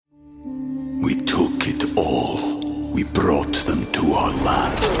We took it all. We brought them to our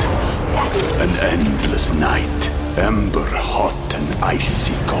land. An endless night, ember hot and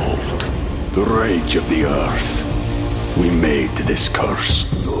icy cold. The rage of the earth. We made this curse.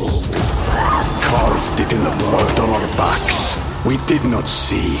 Carved it in the blood on our backs. We did not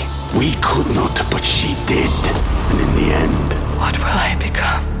see. We could not, but she did. And in the end... What will I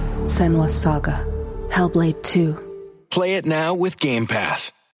become? Senua's Saga. Hellblade 2. Play it now with Game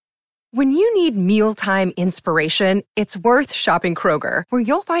Pass. When you need mealtime inspiration, it's worth shopping Kroger, where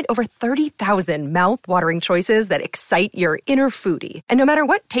you'll find over 30,000 mouth-watering choices that excite your inner foodie. And no matter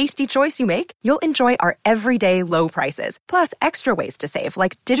what tasty choice you make, you'll enjoy our everyday low prices, plus extra ways to save,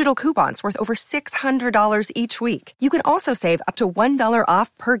 like digital coupons worth over $600 each week. You can also save up to $1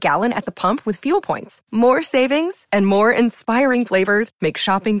 off per gallon at the pump with fuel points. More savings and more inspiring flavors make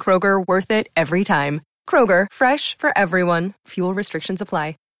shopping Kroger worth it every time. Kroger, fresh for everyone. Fuel restrictions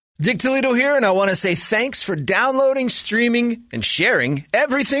apply. Dick Toledo here, and I want to say thanks for downloading, streaming, and sharing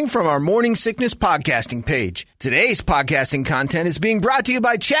everything from our Morning Sickness podcasting page. Today's podcasting content is being brought to you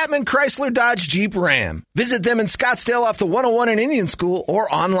by Chapman Chrysler Dodge Jeep Ram. Visit them in Scottsdale off the 101 in Indian School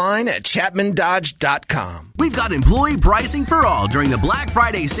or online at ChapmanDodge.com. We've got employee pricing for all during the Black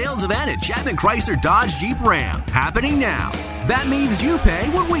Friday sales event at Chapman Chrysler Dodge Jeep Ram, happening now. That means you pay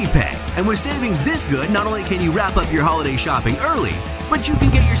what we pay. And with savings this good, not only can you wrap up your holiday shopping early, but you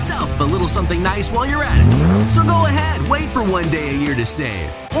can get yourself a little something nice while you're at it. So go ahead, wait for one day a year to save.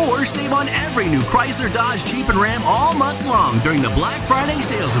 Or save on every new Chrysler, Dodge, Jeep, and Ram all month long during the Black Friday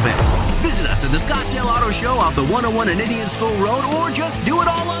sales event. Visit us at the Scottsdale Auto Show off the 101 and Indian School Road, or just do it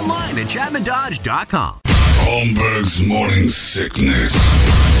all online at ChapmanDodge.com. Holmberg's Morning Sickness.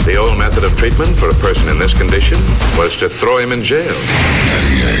 The old method of treatment for a person in this condition was to throw him in jail.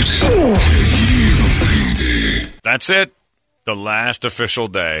 98 KUPD. That's it. The last official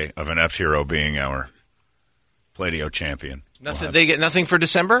day of Inept Hero being our Play-Doh champion. Nothing. They get nothing for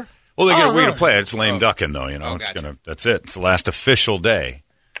December? Well, they get a week to play it. It's lame ducking, though. You know, gotcha. That's it. It's the last official day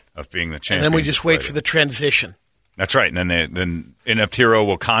of being the champion. And then we just wait for the transition. That's right. And then Inept Hero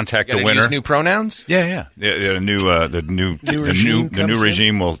will contact the winner. Use new pronouns? Yeah. The new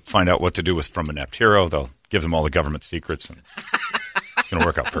regime will find out what to do with from Inept Hero. They'll give them all the government secrets, and it's going to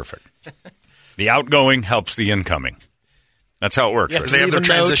work out perfect. The outgoing helps the incoming. That's how it works. Do they have their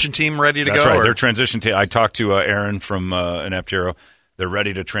transition team ready to go? That's right. Or? Their transition team. I talked to Aaron from Inept Hero. They're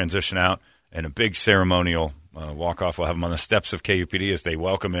ready to transition out, and a big ceremonial walk-off. We'll have them on the steps of KUPD as they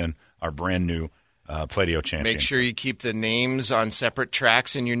welcome in our brand new Play-Doh champion. Make sure you keep the names on separate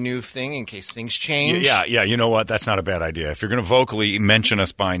tracks in your new thing in case things change. Yeah. You know what? That's not a bad idea. If you're going to vocally mention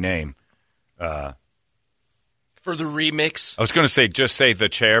us by name. For the remix? I was going to say, just say the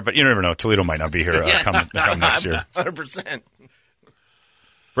chair, but you never know. Toledo might not be here come next year. 100%.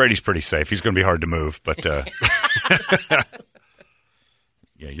 Brady's pretty safe. He's going to be hard to move, but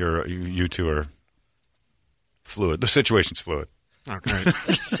yeah, you two are fluid. The situation's fluid. Oh, great.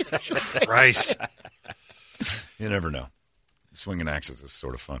 Christ. You never know. Swinging axes is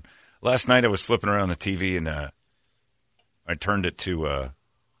sort of fun. Last night I was flipping around the TV, and I turned it to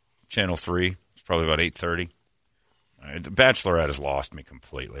Channel 3. It's probably about 8:30. The Bachelorette has lost me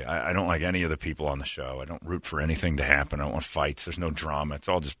completely. I don't like any of the people on the show. I don't root for anything to happen. I don't want fights. There's no drama. It's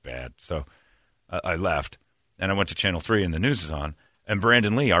all just bad. So I left, and I went to Channel 3, and the news is on. And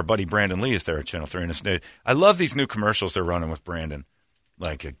Brandon Lee, our buddy Brandon Lee, is there at Channel 3. And I love these new commercials they're running with Brandon.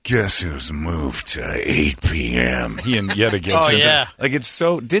 Like, guess who's moved to 8 p.m.? He and Yetta Gibson. Oh, yeah. Like, it's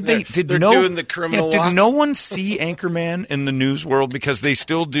so... They're doing the criminal walk. Did no one see Anchorman in the news world? Because they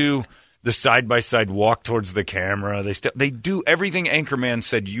still do the side-by-side walk towards the camera. They do everything Anchorman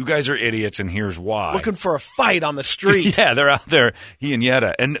said, you guys are idiots, and here's why. Looking for a fight on the street. Yeah, they're out there, he and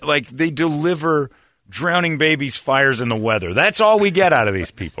Yetta. And, like, they deliver drowning babies, fires, and the weather. That's all we get out of these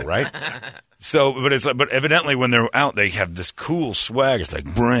people, right? So, but evidently when they're out, they have this cool swag. It's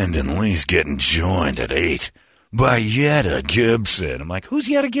like, Brandon Lee's getting joined at 8 by Yetta Gibson. I'm like, who's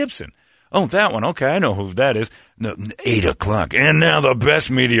Yetta Gibson? Oh, that one. Okay, I know who that is. No, 8 o'clock. And now the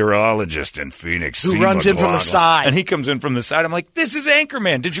best meteorologist in Phoenix. Who runs in from the side. And he comes in from the side. I'm like, this is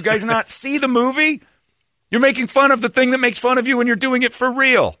Anchorman. Did you guys not see the movie? You're making fun of the thing that makes fun of you when you're doing it for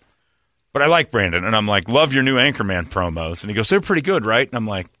real. But I like Brandon. And I'm like, love your new Anchorman promos. And he goes, they're pretty good, right? And I'm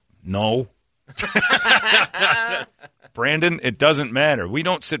like, no. Brandon, it doesn't matter. We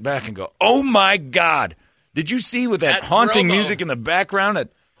don't sit back and go, oh, my God. Did you see with that haunting music in the background that,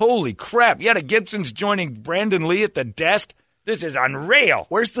 holy crap, Yetta Gibson's joining Brandon Lee at the desk? This is unreal.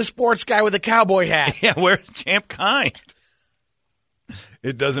 Where's the sports guy with the cowboy hat? Yeah, where's Champ Kind?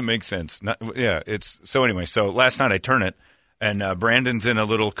 It doesn't make sense. So anyway, so last night I turn it, And Brandon's in a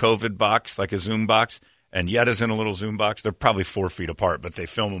little COVID box, like a Zoom box, and Yetta's in a little Zoom box. They're probably 4 feet apart, but they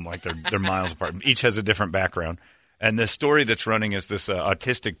film them like they're miles apart. Each has a different background. And the story that's running is this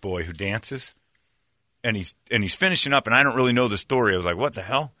autistic boy who dances, and he's finishing up, and I don't really know the story. I was like, what the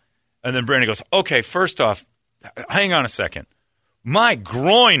hell? And then Brandon goes, okay, first off, hang on a second. My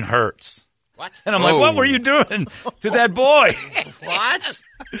groin hurts. What? And I'm like, what were you doing to that boy? What?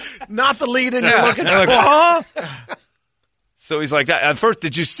 Not the lead-in you're looking for. Like, huh? So he's like, at first,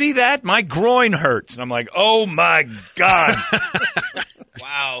 did you see that? My groin hurts. And I'm like, oh, my God.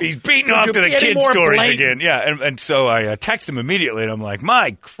 Wow. He's beating off to the kid stories again. Yeah, and so I text him immediately, and I'm like,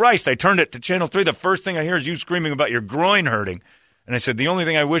 my Christ, I turned it to Channel 3. The first thing I hear is you screaming about your groin hurting. And I said, the only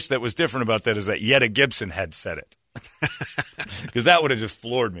thing I wish that was different about that is that Yetta Gibson had said it. Because that would have just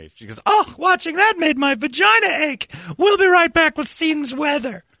floored me. She goes, oh, watching that made my vagina ache. We'll be right back with Season's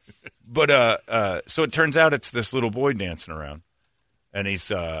weather. But so it turns out it's this little boy dancing around. And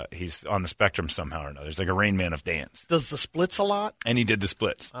he's on the spectrum somehow or another. He's like a Rain Man of dance. Does the splits a lot? And he did the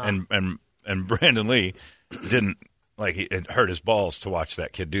splits. And Brandon Lee didn't, like, it hurt his balls to watch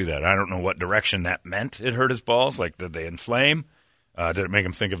that kid do that. I don't know what direction that meant it hurt his balls. Like, did they inflame? Did it make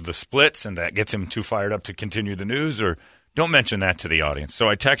him think of the splits and that gets him too fired up to continue the news? Or don't mention that to the audience. So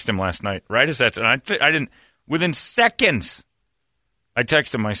I texted him last night, right as that, and I didn't, within seconds, I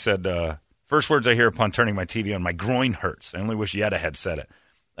texted him, I said, first words I hear upon turning my TV on, my groin hurts. I only wish Yetta had said it.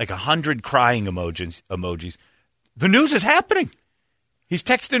 Like 100 crying emojis. The news is happening. He's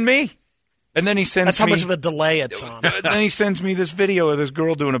texting me. And then he sends That's how me, much of a delay it's on. Then he sends me this video of this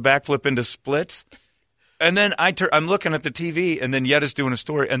girl doing a backflip into splits. And then I'm looking at the TV, and then Yetta's doing a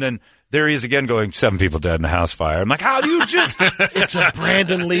story, and then there he is again going, 7 people dead in a house fire. I'm like, how do you just... It's a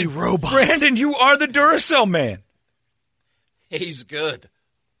Brandon Lee robot. Brandon, you are the Duracell man. He's good.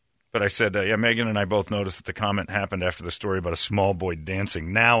 But I said, Megan and I both noticed that the comment happened after the story about a small boy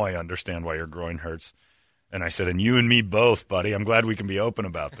dancing. Now I understand why your groin hurts. And I said, and you and me both, buddy. I'm glad we can be open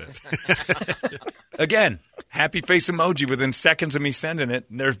about this. Again, happy face emoji within seconds of me sending it.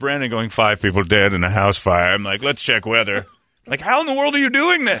 And there's Brandon going, 5 people dead in a house fire. I'm like, let's check weather. Like, how in the world are you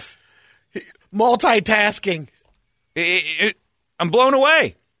doing this? Multitasking. I'm blown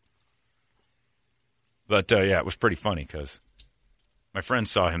away. But, it was pretty funny because my friend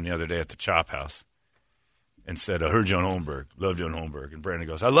saw him the other day at the Chop House and said, I heard John Holmberg, love John Holmberg. And Brandon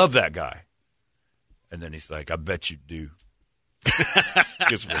goes, I love that guy. And then he's like, I bet you do.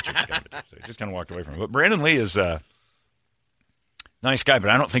 Just Richard kind of, so he just kind of walked away from him. But Brandon Lee is a nice guy, but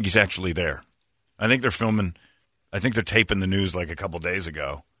I don't think he's actually there. I think they're filming. I think they're taping the news like a couple days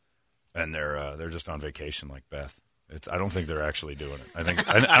ago, and they're just on vacation like Beth. I don't think they're actually doing it. I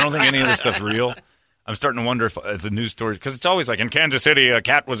don't think any of this stuff's real. I'm starting to wonder if the news stories, because it's always like in Kansas City, a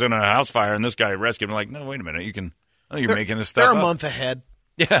cat was in a house fire and this guy rescued him. I'm like, no, wait a minute, I think you're making this stuff up. They're a month ahead.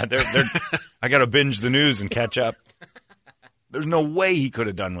 Yeah, I got to binge the news and catch up. There's no way he could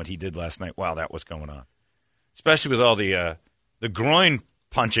have done what he did last night while that was going on, especially with all the groin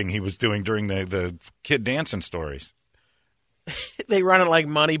punching he was doing during the kid dancing stories. They run it like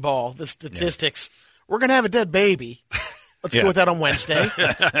Moneyball, the statistics. Yeah. We're going to have a dead baby. Let's go with that on Wednesday.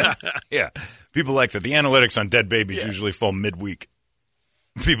 Yeah, people like that. The analytics on dead babies usually fall midweek.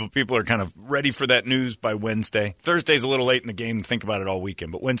 People are kind of ready for that news by Wednesday. Thursday's a little late in the game to think about it all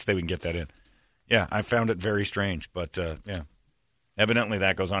weekend, but Wednesday we can get that in. Yeah, I found it very strange, but evidently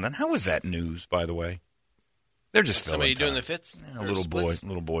that goes on. And how was that news, by the way? They're just somebody doing the fits. Yeah, a little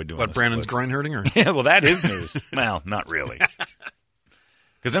boy doing. What, Brandon's groin hurting? Or yeah, well, that is news. Well, not really.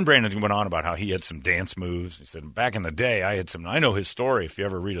 Because then Brandon went on about how he had some dance moves. He said, back in the day, I know his story. If you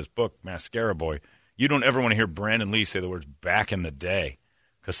ever read his book, Mascara Boy, you don't ever want to hear Brandon Lee say the words back in the day.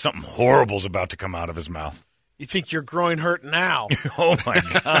 Because something horrible's about to come out of his mouth. You think your groin hurt now? Oh, my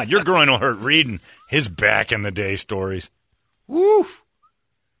God. Your groin will hurt reading his back-in-the-day stories. Woo!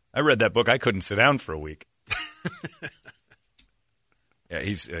 I read that book. I couldn't sit down for a week. Yeah,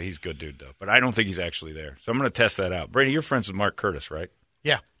 he's a good dude, though. But I don't think he's actually there. So I'm going to test that out. Brady, you're friends with Mark Curtis, right?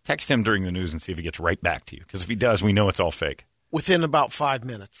 Yeah. Text him during the news and see if he gets right back to you. Because if he does, we know it's all fake. Within about 5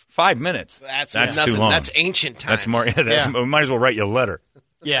 minutes. 5 minutes? That's too long. That's ancient time. That's more. We might as well write you a letter.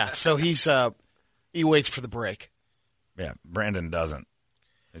 Yeah, so he waits for the break. Yeah, Brandon doesn't.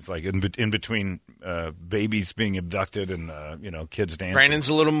 It's like in between babies being abducted and kids dancing. Brandon's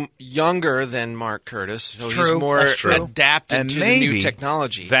a little younger than Mark Curtis, so True. he's more adapted and to maybe the new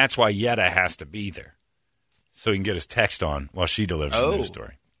technology. That's why Yetta has to be there, so he can get his text on while she delivers the news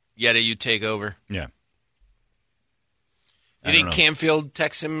story. Yetta, you take over. Yeah. You think Camfield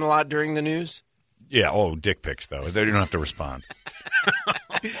texts him a lot during the news? Yeah. Oh, dick pics though. They don't have to respond.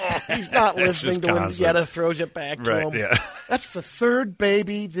 He's not listening to when constant. Yetta throws it back to him. Yeah. That's the third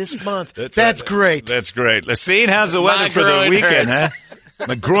baby this month. That's great. That's great. Let's see. How's the weather My for the groin weekend, hurts. huh?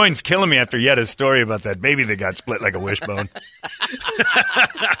 My groin's killing me after Yetta's story about that baby that got split like a wishbone.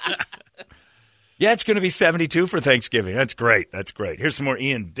 Yeah, it's going to be 72 for Thanksgiving. That's great. That's great. Here's some more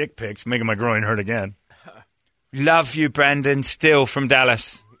Ian dick pics, making my groin hurt again. Love you, Brandon. Still from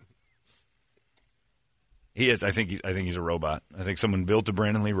Dallas. He is. I think he's a robot. I think someone built a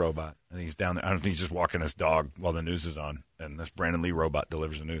Brandon Lee robot. I think he's down there. I don't think he's just walking his dog while the news is on, and this Brandon Lee robot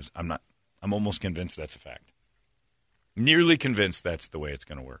delivers the news. I'm almost convinced that's a fact. Nearly convinced that's the way it's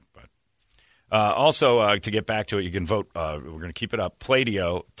going to work. But also, to get back to it, you can vote. We're going to keep it up.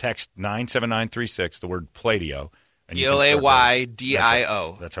 Playdio. Text 97936. The word Playdio.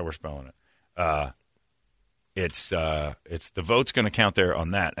 Playdio. That's how we're spelling it. It's the vote's going to count there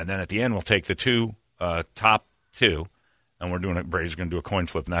on that, and then at the end we'll take the top two, and we're doing it. Brady's going to do a coin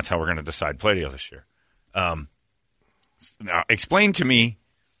flip, and that's how we're going to decide Playdio this year. Now, explain to me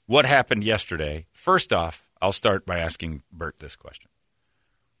what happened yesterday. First off, I'll start by asking Bert this question.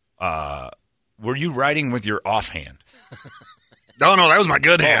 Were you writing with your offhand? No, that was my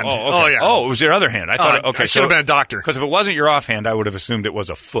good hand. Okay. Oh, yeah. Oh, it was your other hand. I thought. Okay, I should have been a doctor. Because if it wasn't your offhand, I would have assumed it was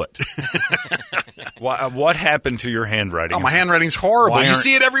a foot. What happened to your handwriting? Oh, my handwriting's horrible. You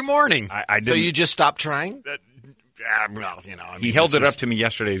see it every morning. I didn't. So you just stopped trying? Well, you know. I mean, He held it up to me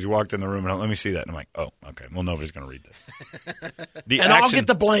yesterday as he walked in the room, and let me see that. And I'm like, oh, okay. Well, nobody's going to read this. I'll get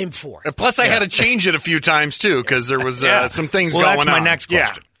the blame for it. Plus, I had to change it a few times, too, because there was some things going on. That's my next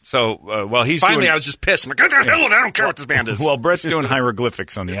question. So, he's finally, doing, I was just pissed. I'm like, get the hell out. I don't care what this band is. Well, Brett's doing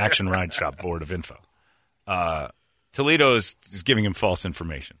hieroglyphics on the Action Ride Shop board of info. Toledo is giving him false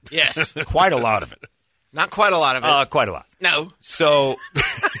information. Yes. Quite a lot of it. Not quite a lot of it. Quite a lot. No. So,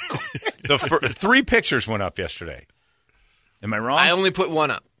 the 3 pictures went up yesterday. Am I wrong? I only put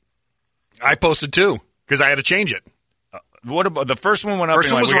one up. I posted 2 because I had to change it. What about the first one went up?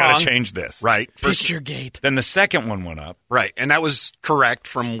 First one was we wrong. Got to change this, right? Picturegate. Then the second one went up, right, and that was correct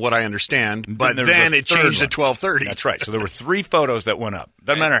from what I understand. But then it changed at 12:30. That's right. So there were 3 photos that went up.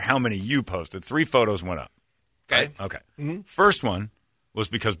 Doesn't matter how many you posted. 3 photos went up. Okay. Right? Okay. Mm-hmm. First one was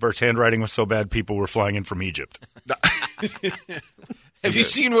because Bert's handwriting was so bad, people were flying in from Egypt. Have you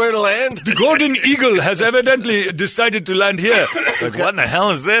seen where to land? The Golden Eagle has evidently decided to land here. Like, what in the hell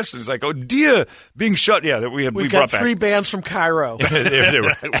is this? It's like, oh, deer being shot. Yeah, we got brought 3 back. bands from Cairo. they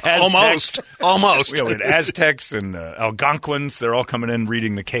were Almost. Yeah, we had Aztecs and Algonquins. They're all coming in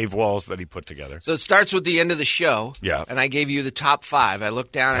reading the cave walls that he put together. So it starts with the end of the show. Yeah. And I gave you the top 5. I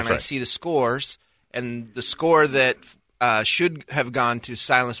look down and I see the scores. And the score that should have gone to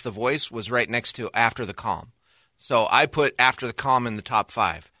Silence the Voice was right next to After the Calm. So I put After the Calm in the top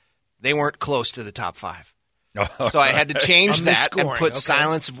 5. They weren't close to the top 5. So I had to change that and put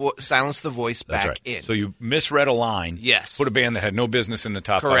Silence the Voice back in. So you misread a line. Yes. Put a band that had no business in the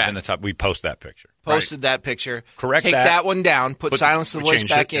top 5 in the top. We post that picture. Posted that picture. Correct Take that one down. Put Silence the Voice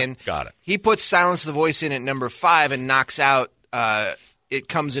back in. Got it. He puts Silence the Voice in at number 5 and knocks out It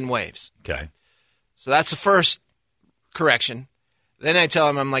Comes in Waves. Okay. So that's the first correction. Then I tell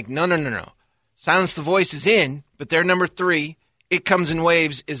him, I'm like, no. Silence the Voice is in, but they're number 3. It Comes in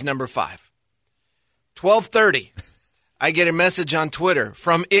Waves is number 5. 12:30, I get a message on Twitter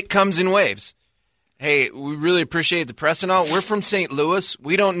from It Comes in Waves. Hey, we really appreciate the press and all. We're from St. Louis.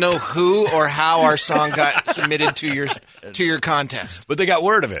 We don't know who or how our song got submitted to your contest. But they got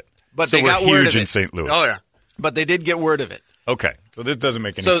word of it. But so they we're got huge word of in it. St. Louis. Oh, yeah. But they did get word of it. Okay. So this doesn't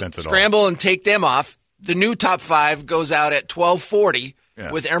make any sense at all. So scramble and take them off. The new top 5 goes out at 12:40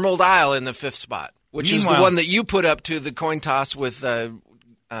 with Emerald Isle in the 5th spot, which is the one that you put up to the coin toss with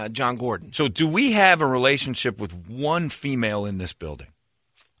John Gordon. So do we have a relationship with one female in this building?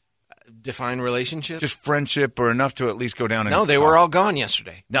 Define relationship? Just friendship or enough to at least go down and No, they were all gone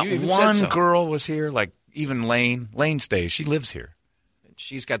yesterday. Now, one girl was here, like even Lane. Lane stays. She lives here.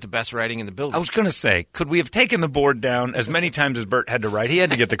 She's got the best writing in the building. I was going to say, could we have taken the board down as many times as Bert had to write? He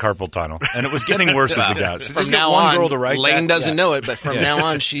had to get the carpal tunnel, and it was getting worse as it got. So from just now one on, girl to write Lane that. doesn't know it, but from now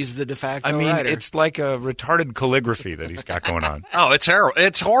on, she's the de facto writer. It's like a retarded calligraphy that he's got going on. Oh, it's terrible.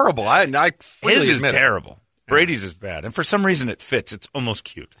 It's horrible. His is terrible. Brady's is bad, and for some reason it fits. It's almost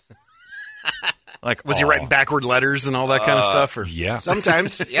cute. Like, was he writing backward letters and all that kind of stuff? Or? Yeah,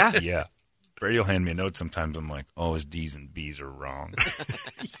 sometimes. Yeah, yeah. Brady will hand me a note sometimes. I'm like, oh, his D's and B's are wrong.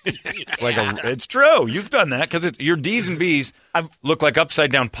 It's true. You've done that because your D's and B's look like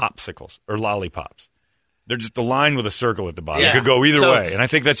upside down popsicles or lollipops. They're just a line with a circle at the bottom. It could go either way, and I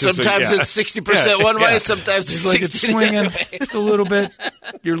think that's just sometimes it's 60% one way, sometimes it's like 60% it's swinging just a little bit.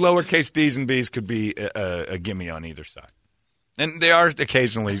 Your lowercase D's and B's could be a gimme on either side. And they are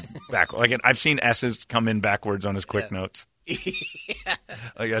occasionally back. Like I've seen S's come in backwards on his quick notes.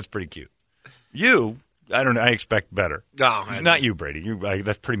 Like that's pretty cute. You, I don't know. I expect better. Oh, not you, Brady.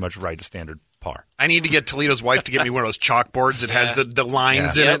 That's pretty much right to standard par. I need to get Toledo's wife to get me one of those chalkboards that has the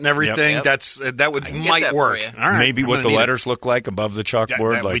lines in it and everything. Yep. That might work. All right. Maybe what the letters look like above the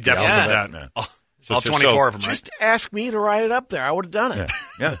chalkboard. Yeah, like we definitely that. All 24 of them. Just ask me to write it up there. I would have done it.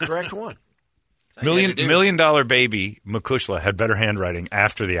 Yeah. The correct one. $1 million baby Makushla had better handwriting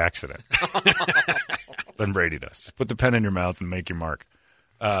after the accident than Brady does. Just put the pen in your mouth and make your mark.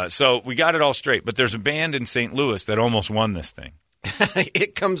 So we got it all straight. But there's a band in St. Louis that almost won this thing.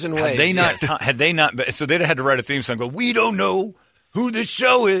 It comes in waves. Had they not, so they'd have had to write a theme song. Go, we don't know who this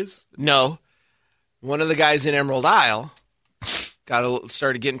show is. No, one of the guys in Emerald Isle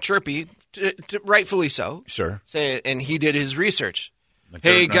started getting chirpy, rightfully so. Sure. And he did his research. Like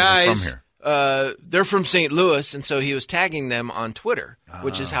hey guys, from here. they're from St. Louis, and so he was tagging them on Twitter,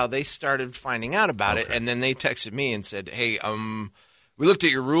 which is how they started finding out about it. And then they texted me and said, "Hey, we looked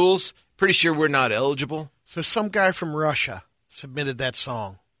at your rules. Pretty sure we're not eligible." So some guy from Russia submitted that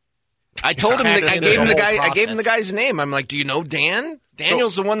song. I told him. I gave him the guy's name. I'm like, "Do you know Dan?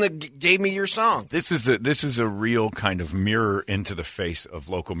 Daniel's the one that gave me your song." This is a real kind of mirror into the face of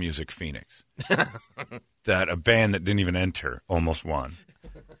local music Phoenix. That a band that didn't even enter almost won,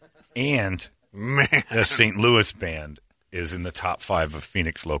 and the St. Louis band is in the top 5 of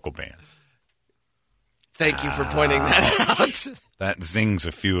Phoenix local bands. Thank you for pointing that out. That zings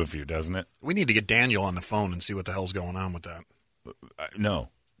a few of you, doesn't it? We need to get Daniel on the phone and see what the hell's going on with that. No.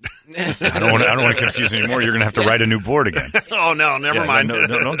 I don't want to confuse you anymore. You're going to have to write a new board again. Oh, no, never mind. No,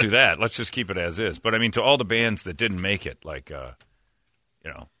 don't do that. Let's just keep it as is. But, I mean, to all the bands that didn't make it, like,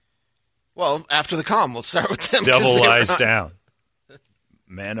 Well, after the calm, we'll start with them. Devil Lies Down.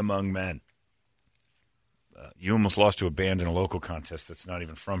 Man Among Men. You almost lost to a band in a local contest that's not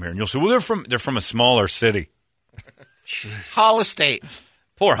even from here. And you'll say, well, they're from a smaller city. Hall Estate.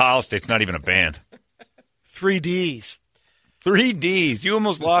 Poor Hall Estate's not even a band. 3 Ds. 3 Ds. You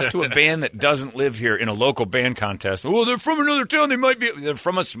almost lost to a band that doesn't live here in a local band contest. Well, they're from another town. They're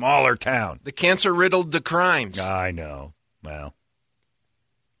from a smaller town. The cancer-riddled The Crimes. I know. Well,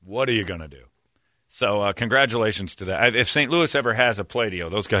 what are you going to do? So congratulations to that. If St. Louis ever has a Play-Doh,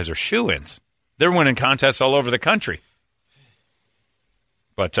 those guys are shoo-ins. They're winning contests all over the country.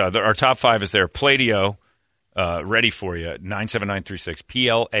 But our top 5 is there. Play-Doh, ready for you, 97936,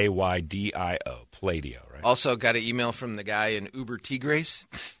 Playdio, Play-Doh, right? Also got an email from the guy in Uber Tigres.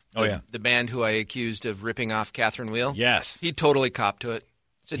 The band who I accused of ripping off Catherine Wheel. Yes. He totally copped to it.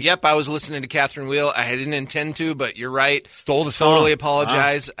 Said, yep, I was listening to Catherine Wheel. I didn't intend to, but you're right. Stole the song. Totally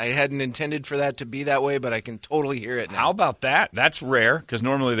apologize. I hadn't intended for that to be that way, but I can totally hear it now. How about that? That's rare, because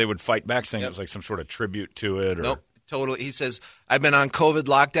normally they would fight back saying it was like some sort of tribute to it. Or... Nope, totally. He says, I've been on COVID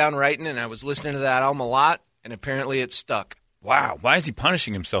lockdown writing, and I was listening to that album a lot, and apparently it stuck. Wow. Why is he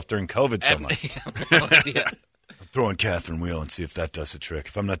punishing himself during COVID so much? I have no idea. I'll throw in Catherine Wheel and see if that does the trick.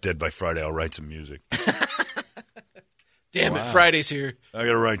 If I'm not dead by Friday, I'll write some music. Damn it, Friday's here. I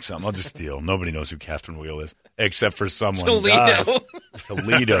got to write something. I'll just steal. Nobody knows who Catherine Wheel is, except for someone Toledo. does.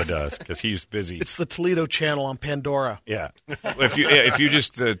 Toledo does, because he's busy. It's the Toledo channel on Pandora. Yeah. If you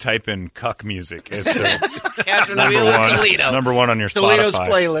just type in cuck music, it's Catherine Wheel and Toledo. Number 1 on your Toledo's Spotify.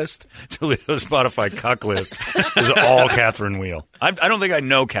 playlist. Toledo's Spotify cuck list is all Catherine Wheel. I don't think I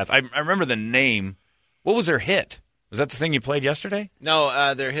know Catherine. I remember the name. What was her hit? Was that the thing you played yesterday?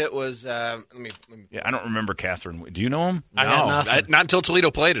 No, their hit was. Let me. Yeah, I don't remember Catherine. Do you know him? No, not until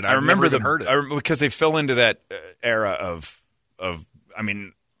Toledo played it. I remember never even heard it because they fell into that era of. I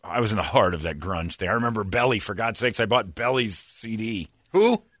mean, I was in the heart of that grunge thing. I remember Belly. For God's sakes, I bought Belly's CD.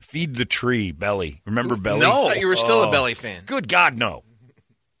 Who? Feed the Tree. Belly. Remember Belly? No, I thought you were still a Belly fan. Good God, no.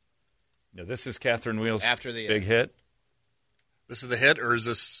 No, this is Catherine Wheel's after the big hit. This is the hit, or is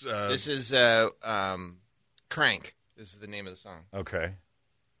this? This is Crank. This is the name of the song. Okay.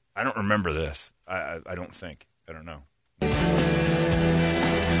 I don't remember this. I don't think. I don't know. This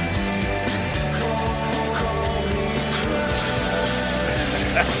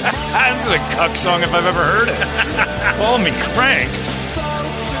is a cuck song if I've ever heard it. Call me Crank.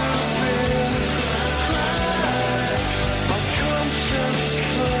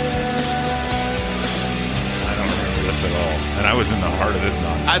 I don't remember this at all. And I was in the heart of this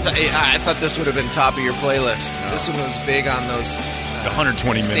nonsense. I thought this would have been top of your playlist. No. This one was big on those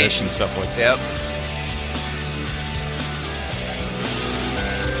 120 minutes and stuff like that. Yep.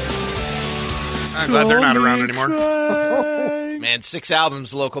 I'm glad they're not around anymore. Man, 6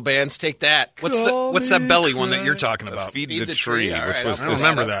 albums, local bands. Take that. What's that Belly one that you're talking about? Feed the Tree. All which right, was I don't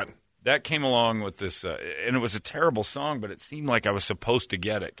remember that. that came along with this, and it was a terrible song, but it seemed like I was supposed to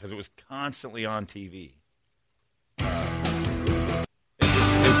get it because it was constantly on TV. Just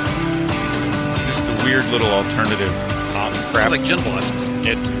a weird little alternative pop crap. Like Gentle Lessons.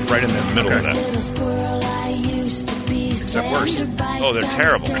 Right in the middle of that. Except worse. Oh, they're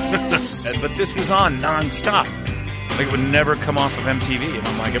terrible. But this was on nonstop. Like it would never come off of MTV. And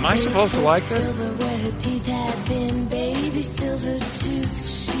I'm like, am I supposed to like this? Well,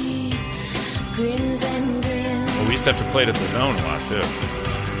 we used to have to play it at the Zone a lot, too.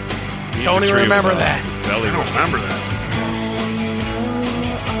 Don't even remember that. I don't remember that.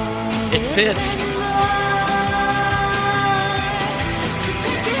 It fits.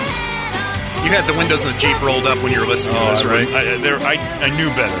 You had the windows in the Jeep rolled up when you were listening to this, right? I knew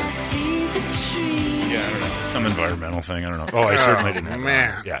better. Yeah, I don't know. Some environmental thing. I don't know. Oh, I certainly didn't have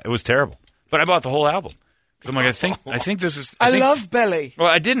that. Yeah, it was terrible. But I bought the whole album. I'm like, I think this is... I love Belly. Well,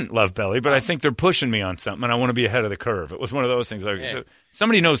 I didn't love Belly, but I think they're pushing me on something, and I want to be ahead of the curve. It was one of those things. Like,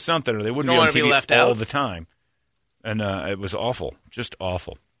 somebody knows something, or they wouldn't be on TV left all out. the time. And it was awful. Just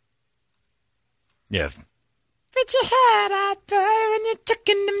awful. Yeah. Put your head out there and you're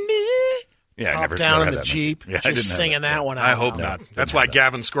talking to me. Yeah, Top down in the Jeep, just singing that one out. I hope not. That's why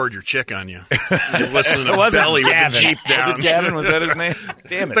Gavin scored your chick on you. You're listening to Belly with the Jeep down. Was it Gavin? Was that his name?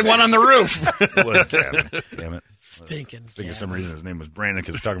 Damn it. The one on the roof. It was Gavin. Damn it. Stinking. I think for some reason his name was Brandon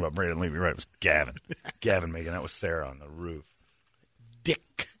because talking about Brandon Levy. Right, it was Gavin. Gavin making out with Sarah on the roof.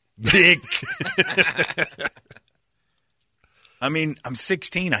 Dick. I mean, I'm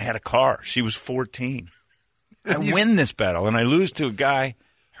 16. I had a car. She was 14. I win this battle, and I lose to a guy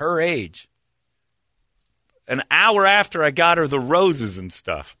her age. An hour after I got her the roses and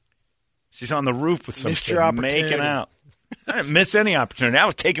stuff. She's on the roof with some kid making out. I didn't miss any opportunity. I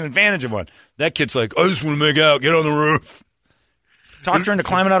was taking advantage of one. That kid's like, I just want to make out. Get on the roof. Talked her into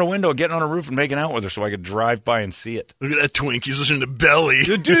climbing out a window, getting on a roof, and making out with her so I could drive by and see it. Look at that twink. He's listening to Belly.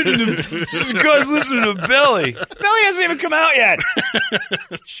 Dude, this guy's listening to Belly. Belly hasn't even come out yet.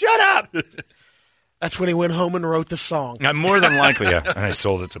 Shut up. That's when he went home and wrote the song. More than likely, yeah. And I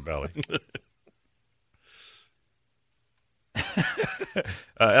sold it to Belly.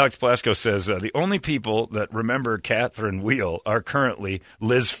 Alex Blasco says, the only people that remember Catherine Wheel are currently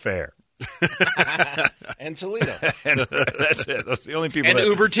Liz Phair. And Toledo. And that's it. That's the only people. And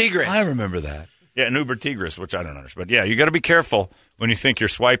Uber Tigris. I remember that. Yeah, and Uber Tigris, which I don't understand. But yeah, you got to be careful when you think you're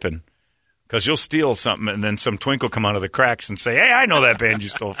swiping because you'll steal something and then some twink will come out of the cracks and say, hey, I know that band you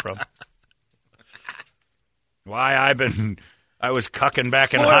stole from. Why, I was cucking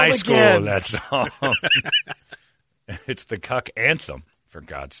back in high school in that song. It's the cuck anthem, for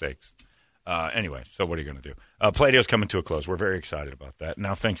God's sakes. Anyway, so what are you going to do? Play-Doh's coming to a close. We're very excited about that.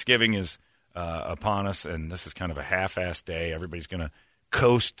 Now Thanksgiving is upon us, and this is kind of a half-assed day. Everybody's going to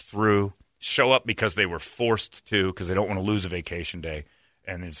coast through, show up because they were forced to, because they don't want to lose a vacation day,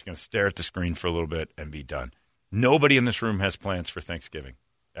 and they're just going to stare at the screen for a little bit and be done. Nobody in this room has plans for Thanksgiving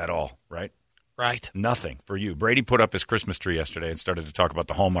at all, right? Right. Nothing for you. Brady put up his Christmas tree yesterday and started to talk about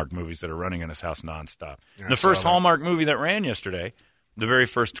the Hallmark movies that are running in his house nonstop. The first Hallmark movie that ran yesterday, the very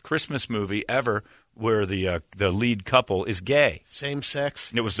first Christmas movie ever where the lead couple is gay. Same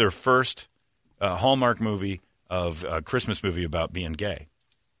sex. It was their first Hallmark movie of a Christmas movie about being gay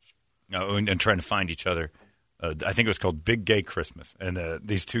and trying to find each other. I think it was called Big Gay Christmas. And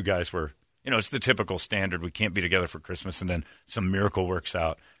these two guys were, it's the typical standard. We can't be together for Christmas. And then some miracle works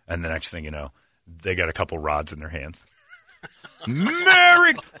out. And the next thing you know, they got a couple rods in their hands.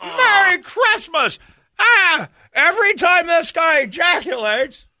 Merry Christmas! Every time this guy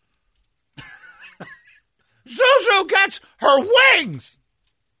ejaculates, Zuzu gets her wings.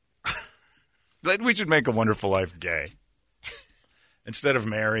 We should make A Wonderful Life gay. Instead of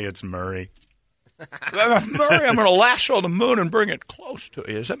Mary, it's Murray. Murray, I'm going to lasso the moon and bring it close to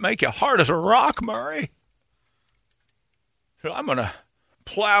you. Does that make you hard as a rock, Murray? I'm going to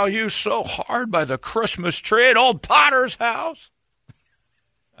plow you so hard by the Christmas tree at old Potter's house.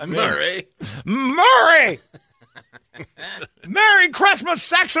 Murray. Merry Christmas,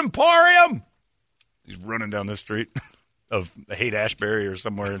 Sex Emporium. He's running down the street of Haight-Ashbury or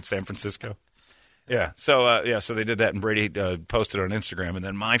somewhere in San Francisco. Yeah, so they did that, and Brady posted on Instagram, and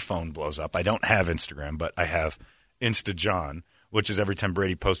then my phone blows up. I don't have Instagram, but I have Insta-John, which is every time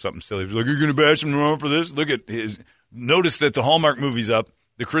Brady posts something silly, he's like, you're going to bash him wrong for this? Look at his... Notice that the Hallmark movie's up,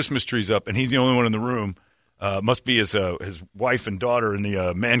 the Christmas tree's up, and he's the only one in the room. Must be his wife and daughter in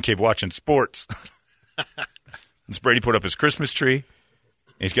the man cave watching sports. And Brady put up his Christmas tree.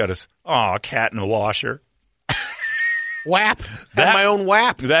 He's got his cat in the washer. WAP. Had my own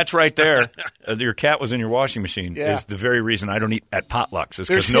WAP. That's right there. Your cat was in your washing machine is the very reason I don't eat at potlucks is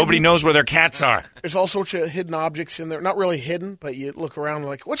because nobody knows where their cats are. There's all sorts of hidden objects in there. Not really hidden, but you look around and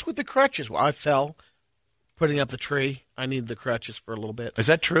like, what's with the crutches? Well, I fell putting up the tree. I needed the crutches for a little bit. Is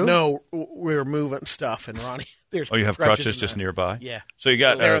that true? No, we were moving stuff, and Ronnie, there's you have crutches just nearby? Yeah. So you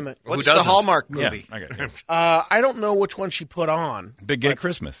got what's the Hallmark movie? Yeah, I got you. I don't know which one she put on. Big Gay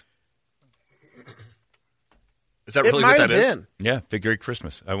Christmas. Is that really what that is? Been. Yeah, Big Gay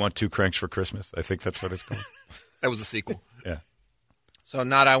Christmas. I want 2 cranks for Christmas. I think that's what it's called. That was a sequel. Yeah. So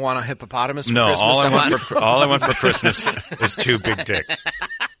not I want a hippopotamus for no, Christmas. all I want for Christmas is 2 big dicks.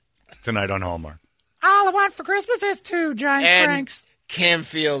 Tonight on Hallmark. All I want for Christmas is 2 giant cranks.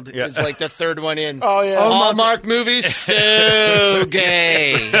 Camfield is like the third one in. Oh, yeah. Hallmark movies, so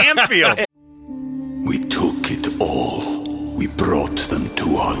gay. Camfield. We took it all. We brought them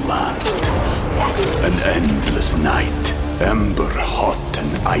to our land. An endless night, ember hot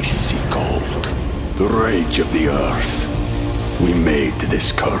and icy cold. The rage of the earth. We made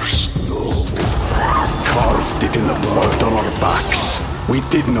this curse. Carved it in the blood on our backs. We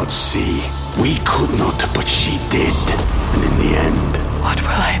did not see. We could not, but she did. And in the end... What will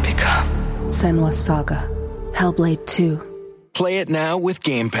I become? Senua's Saga. Hellblade 2. Play it now with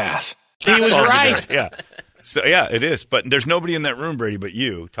Game Pass. He was right. Yeah. So, yeah, it is. But there's nobody in that room, Brady, but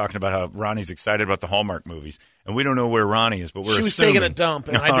you, talking about how Ronnie's excited about the Hallmark movies. And we don't know where Ronnie is, but we're She was assuming. taking a dump,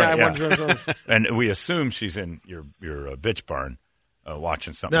 and I wanted to And we assume she's in your bitch barn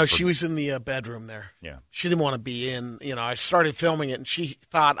watching something. No, she was in the bedroom there. Yeah. She didn't want to be in. I started filming it, and she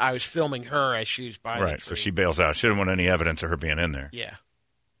thought I was filming her as she was by the tree. Right, so she bails out. She didn't want any evidence of her being in there. Yeah.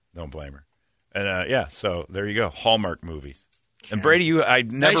 Don't blame her. And, so there you go. Hallmark movies. And Brady, I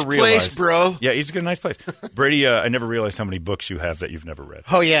never nice realized. Place, bro. Yeah, he's got a nice place. Brady, I never realized how many books you have that you've never read.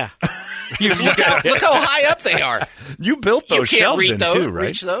 Oh, yeah. look how high up they are. You built those shelves in too, right?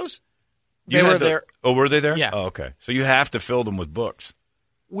 Reach those? They were there. Oh, were they there? Yeah. Oh, okay. So you have to fill them with books.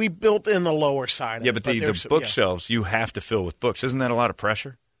 We built in the lower side. Yeah, but the bookshelves you have to fill with books. Isn't that a lot of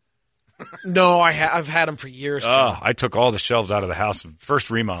pressure? No, I've had them for years. Oh, I took all the shelves out of the house.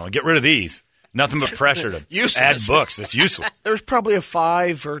 First remodel. Get rid of these. Nothing but pressure to add books. That's useless. There's probably a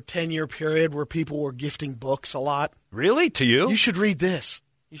 5 or 10 year period where people were gifting books a lot. Really? To you? You should read this.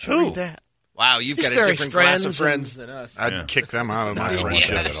 You should read that. Wow, you've got a different class of friends than us. I'd kick them out of my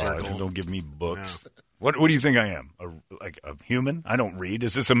friendship circle. Don't give me books. Yeah. What do you think I am? A human? I don't read.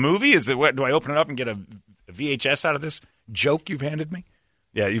 Is this a movie? Is it? What, do I open it up and get a VHS out of this joke you've handed me?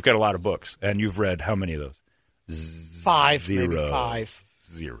 Yeah, you've got a lot of books, and you've read how many of those? 5, 0. maybe 5.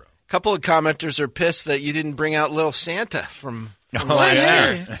 0. A couple of commenters are pissed that you didn't bring out Little Santa from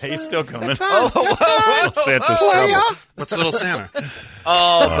last year. He's still coming. Little Santa's trouble. What's Little Santa?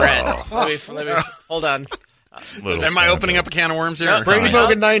 Brett. Let me hold on. Am I opening up a can of worms here? No, Brady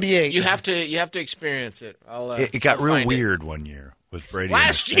Bogan 98. You have to experience it. It got real weird one year with Brady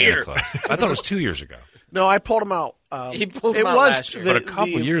last and year. Santa Claus. I thought it was 2 years ago. No, I pulled him out. He pulled him out last year. But a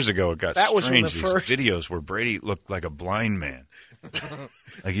couple years ago, it got that was strange. the These first videos where Brady looked like a blind man.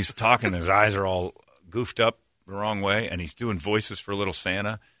 Like he's talking, his eyes are all goofed up the wrong way, and he's doing voices for Little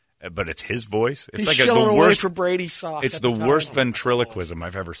Santa, but it's his voice. It's he's like shilling the away worst for Brady sauce. It's the worst ventriloquism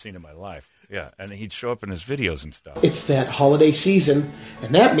I've ever seen in my life. Yeah, and he'd show up in his videos and stuff. It's that holiday season,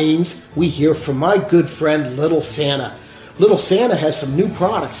 and that means we hear from my good friend Little Santa. Little Santa has some new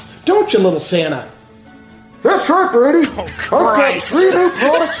products, don't you, Little Santa? That's right, Brady. I've got 3 new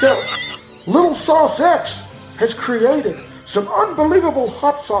products that Little Sauce X has created. Some unbelievable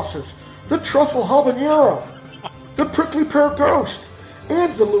hot sauces. The Truffle Habanero, the Prickly Pear Ghost,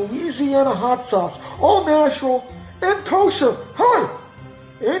 and the Louisiana Hot Sauce. All natural and kosher. Hi!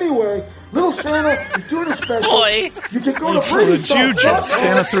 Anyway, Little Santa is doing a special. Boy. You can go to Brady Sauce.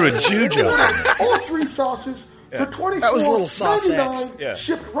 Santa threw a juju. All 3 sauces for $24.99. That was Little Sauce X. Yeah.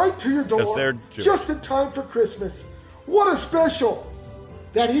 Shipped right to your Because door. they're Jewish. Just in time for Christmas. What a special.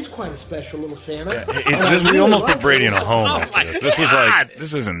 That is quite a special, Little Santa. We almost put Brady in a home after this. This was like,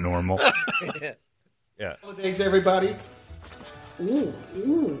 this isn't normal. Yeah. Holidays, everybody. Ooh,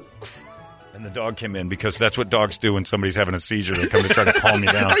 ooh. And the dog came in because that's what dogs do when somebody's having a seizure. They come to try to calm you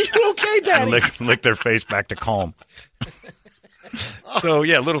down. Are you okay, Daddy? And lick their face back to calm. So,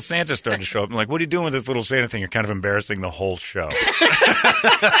 yeah, Little Santa started to show up. I'm like, what are you doing with this Little Santa thing? You're kind of embarrassing the whole show.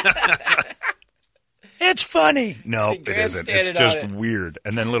 It's funny. No, it isn't. It's just weird.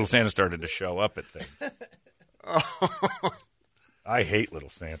 And then Little Santa started to show up at things. I hate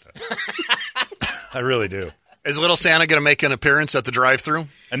Little Santa. I really do. Is Little Santa going to make an appearance at the drive-thru?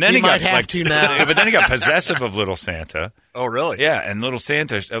 And then He he got might have to now. But then he got possessive of Little Santa. Oh, really? Yeah, and Little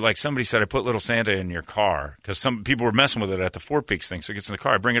Santa, like somebody said, I put Little Santa in your car because some people were messing with it at the Four Peaks thing. So he gets in the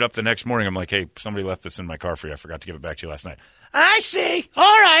car. I bring it up the next morning. I'm like, hey, somebody left this in my car for you. I forgot to give it back to you last night. I see. All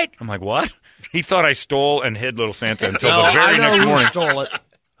right. I'm like, what? He thought I stole and hid Little Santa until the very next morning. Who stole it?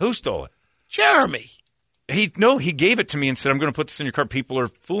 Who stole it? Jeremy. He gave it to me and said, I'm going to put this in your car. People are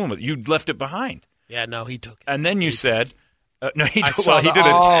fooling with it. You left it behind. Yeah, no, he took it. And then you said, no, he did saw a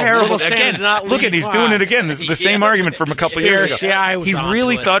terrible. Little Again, Santa not look at he's doing it again. This is the same argument from a couple years ago. Yeah, I was he onto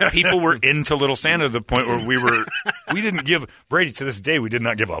really it. thought people were into Little Santa to the point where we didn't give Brady to this day. We did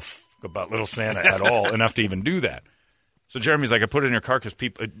not give a f about Little Santa at all enough to even do that. So Jeremy's like, I put it in your car because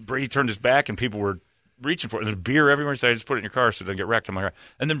Brady turned his back and people were reaching for it. There's beer everywhere, so I just put it in your car so it doesn't get wrecked on my car.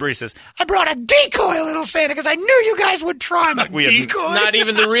 And then Brady says, I brought a decoy, Little Santa, because I knew you guys would try me. Not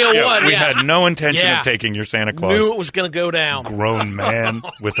even the real one. We had no intention of taking your Santa Claus. Knew it was going to go down. Grown man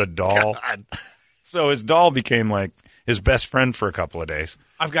with a doll. God. So his doll became like his best friend for a couple of days.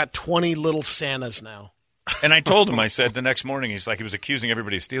 I've got 20 Little Santas now. And I told him, I said the next morning, he was accusing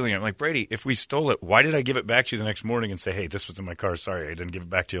everybody of stealing it. I'm like, Brady, if we stole it, why did I give it back to you the next morning and say, hey, this was in my car. Sorry, I didn't give it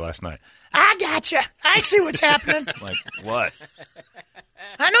back to you last night. I got you. I see what's happening. I'm like, what?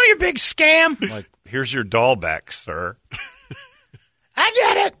 I know your big scam. I'm like, here's your doll back, sir. I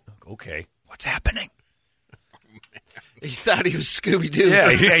get it. Okay, what's happening? He thought he was Scooby-Doo.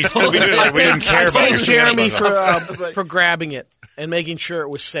 Yeah, he's Scooby-Doo. We didn't care about your Jeremy Santa for grabbing it and making sure it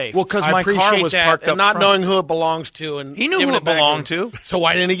was safe. Well, 'cause I my car appreciate was that, parked and up not front. knowing who it belongs to, and He knew giving who it back belonged to. to. So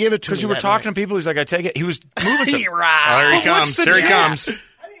why didn't he give it to me? Because you were that talking night? to people. He's like, I take it. He was moving something. Oh, here he comes. Here he comes.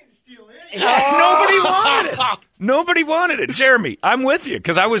 Nobody wanted it. Nobody wanted it. Jeremy, I'm with you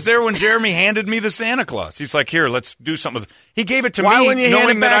because I was there when Jeremy handed me the Santa Claus. He's like, here, let's do something. He gave it to Why me wouldn't you hand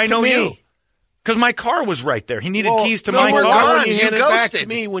knowing it that back I to know me? you. Because my car was right there. He needed keys to no, my we're car. gone. You You handed it back to ghosted.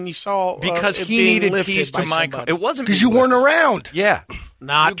 me when you saw Because it he being needed lifted keys to by my car. somebody. It wasn't Because you weren't around. Yeah.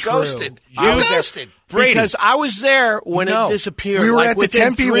 Not You true. ghosted. I You was there. ghosted. Brady. Because I was there when No. it disappeared. We were like at the within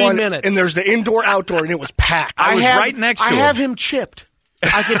Tempe 3 one, minutes. and there's the indoor-outdoor, and it was packed. I was right next to I him. have him chipped.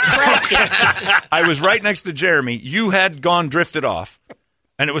 I could track him. I was right next to Jeremy. You had drifted off,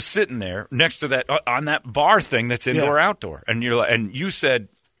 and it was sitting there next to that on that bar thing that's indoor outdoor. And you're like, and you said,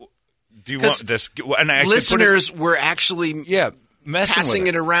 "Do you want this?" And I Listeners were actually messing passing with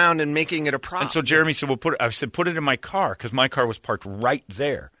it around and making it a problem. And so Jeremy said, "Well, I said, put it in my car because my car was parked right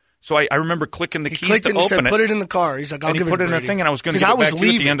there." So I remember clicking the He keys clicked to it and open said, it. "Put it in the car." He's like, "I'll and give he put it it in a Brady." thing, and I was going to 'Cause give I it back was to you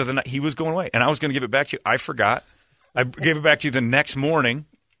at the leaving. end of the night. He was going away, and I was going to give it back to you. I forgot. I gave it back to you the next morning.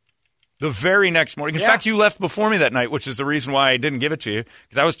 The very next morning. In fact, you left before me that night, which is the reason why I didn't give it to you,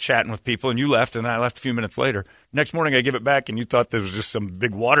 because I was chatting with people, and you left, and I left a few minutes later. Next morning, I give it back, and you thought there was just some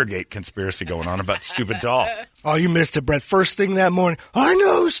big Watergate conspiracy going on about the stupid doll. Oh, you missed it, Brett. First thing that morning, I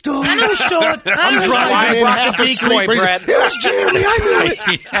know who stole it. I know who stole it. I'm Why driving I in brought half the asleep. decoy, Brady Brett. said, "It was Jeremy. I knew it."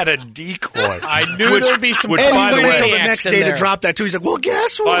 He had a decoy. I knew there would be some. which, And by he the waited way, until the maniacs next in day to there. drop that, too. He's like, well,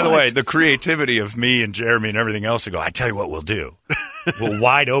 guess what? By the way, the creativity of me and Jeremy and everything else to go, I tell you what we'll do. We'll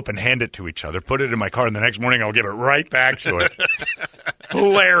wide open hand it to each other, put it in my car, and the next morning I'll give it right back to it.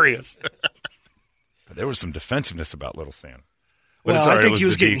 Hilarious. But there was some defensiveness about Little Santa. But Well, it's all I right, think it he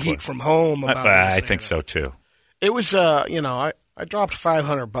was the getting decoy. heat from home about I Little think Santa. so, too. It was, I dropped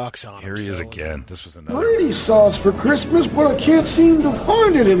 $500 on Here him. he is so- again. This was another. Brady sauce for Christmas, but I can't seem to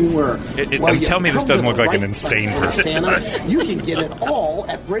find it anywhere. Tell me this doesn't look like an insane person. Santa, you can get it all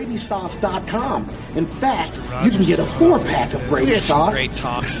at BradySauce.com. In fact, you can get a 4-pack of We Brady had some sauce great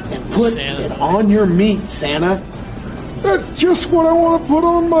talks. and with put Santa. it on your meat, Santa. That's just what I want to put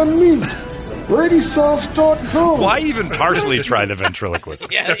on my meat. BradySauce.com. Why even partially try the ventriloquism?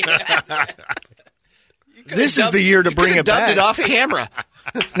 This is the year to bring it dubbed back. it off camera.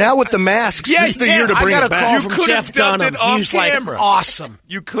 Now with the masks, this is the year to bring I got it a back. call You from could have Jeff dubbed Dunham. it off He was like, camera. awesome.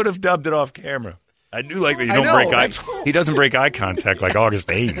 You could have dubbed it off camera. I do like that you I don't know, break eye. that's- He doesn't break eye contact like August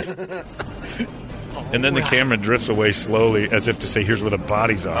Ames. And then the camera drifts away slowly as if to say, here's where the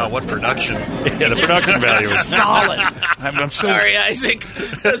bodies are. Oh, what production. Yeah, the production value is Solid. I'm so Sorry, Isaac.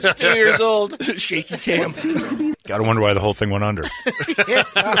 That's 2 years old. Shaky cam. Gotta wonder why the whole thing went under.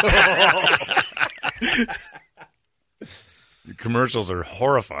 The commercials are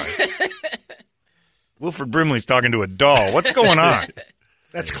horrifying. Wilford Brimley's talking to a doll. What's going on?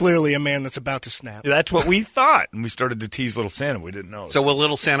 That's clearly a man that's about to snap. That's what we thought. And we started to tease Little Santa. We didn't know. So will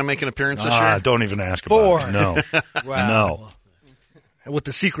Little Santa make an appearance this year? Don't even ask about it. No. No. And with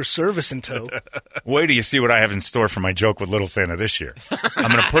the Secret Service in tow. Wait till you see what I have in store for my joke with Little Santa this year.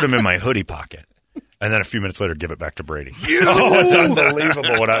 I'm going to put him in my hoodie pocket. And then a few minutes later, give it back to Brady. It's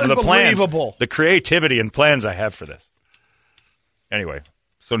unbelievable. The creativity and plans I have for this. Anyway,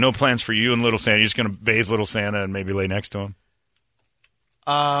 so no plans for you and Little Santa. You're just going to bathe Little Santa and maybe lay next to him?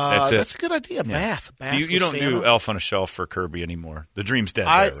 That's a good idea. Bath. You don't do Elf on a Shelf for Kirby anymore. The dream's dead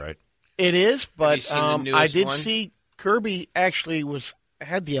there, right? It is, but I did one? see Kirby actually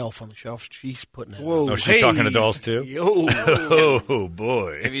had the Elf on the Shelf. She's putting it. Whoa! Oh, she's talking to dolls too. Oh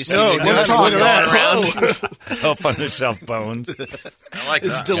boy! Have you seen around? Elf on the Shelf bones. I like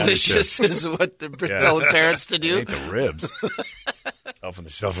it's that. Delicious, is what they're telling parents to do. I ate the ribs. Elf on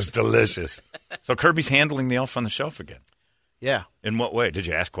the Shelf was delicious. So Kirby's handling the Elf on the Shelf again. Yeah. In what way? Did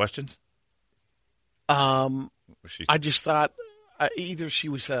you ask questions? I just thought either she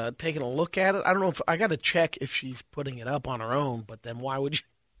was taking a look at it. I don't know if I got to check if she's putting it up on her own. But then why would you?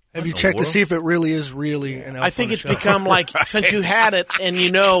 Have you checked to see if it really is an Elf I think on it's the Shelf? become like since you had it and you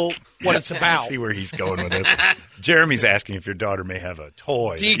know what it's about. I see where he's going with this. Jeremy's asking if your daughter may have a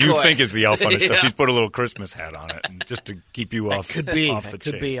toy that Decoy. you think is the Elf on the Shelf. She's put a little Christmas hat on it, and just to keep you off. Could be. Off the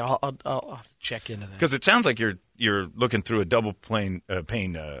Could chase. be. I'll check into that. Because it sounds like you're looking through a double pane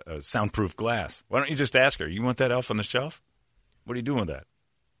soundproof glass. Why don't you just ask her? You want that Elf on the Shelf? What are you doing with that?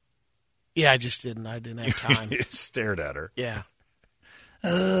 Yeah, I just didn't. I didn't have time. You stared at her. Yeah.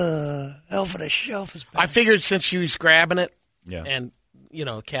 Elf on a Shelf is bad. I figured since she was grabbing it, Yeah. and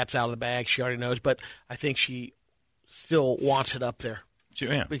the cat's out of the bag, she already knows. But I think she still wants it up there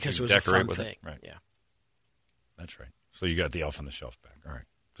because it was a fun thing. Right. Yeah, that's right. So you got the Elf on the Shelf back. All right.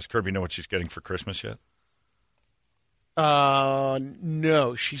 Does Kirby know what she's getting for Christmas yet?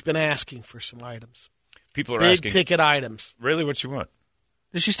 No, she's been asking for some items. People are big asking. ticket items. Really, what you want?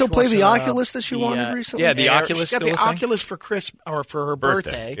 Does she still play the Oculus that she wanted recently? Yeah, the Oculus. She got still the Oculus for for her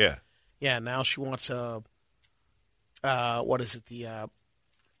birthday. Yeah. Yeah. Now she wants a what is it? The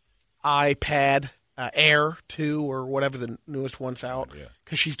iPad Air 2 or whatever the newest one's out.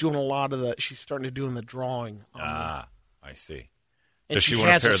 Because she's doing a lot of she's starting to do the drawing. I see. And Does she want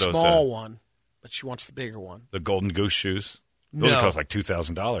has a pair a of those, small one, but she wants the bigger one. The Golden Goose shoes. Those cost like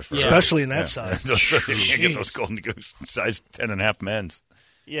 $2,000 for especially in that size. You can't get those Golden Goose size 10.5 men's.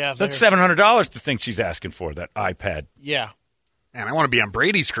 Yeah, so that's $700 to think she's asking for that iPad. Yeah. Man, I want to be on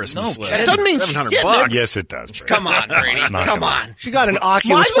Brady's Christmas list. That doesn't mean $700. Yes, it does. Brady. Come on, Brady. Come on. She got an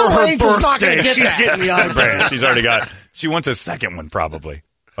Oculus for her birthday. She's getting the iPad. She's already got. She wants a second one probably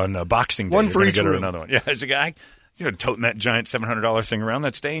on Boxing Day. One for each get her room. another one. Yeah, she's like, toting that giant $700 thing around.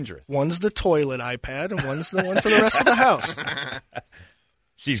 That's dangerous. One's the toilet iPad, and one's the one for the rest of the house.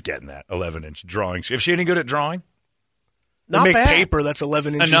 She's getting that 11-inch drawing. Is she any good at drawing? They make paper that's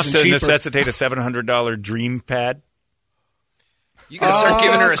 11 inches enough and to cheaper. necessitate a $700 dream pad. You got to start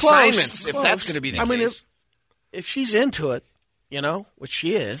giving her Close, assignments if close. that's going to be the case. If she's into it, which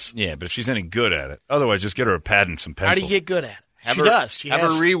she is. Yeah, but if she's any good at it, otherwise just get her a pad and some How pencils. do you get good at it? Have She her, does. She have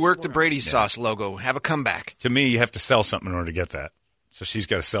has- her rework the Brady sauce logo. Have a comeback. To me, you have to sell something in order to get that. So she's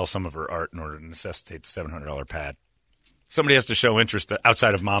got to sell some of her art in order to necessitate the $700 pad. Somebody has to show interest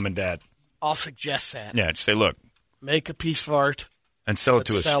outside of mom and dad. I'll suggest that. Yeah, just say, look. Make a piece of art. And sell it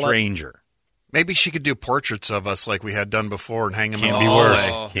to a stranger. Maybe she could do portraits of us like we had done before and hang them Can't in be the worse.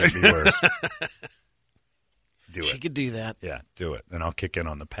 hallway. Can't be worse. Do it. She could do that. Yeah, do it. Then I'll kick in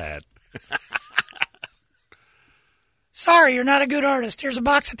on the pad. Sorry, you're not a good artist. Here's a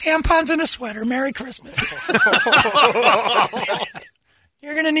box of tampons and a sweater. Merry Christmas.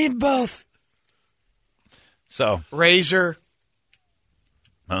 You're going to need both. So. Razor.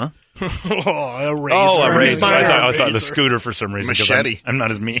 Huh? A razor. Oh, a razor. I thought the scooter for some reason. 'Cause Machete. I'm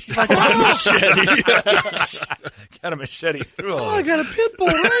not as mean. Machete. Got a machete through all I got a pit bull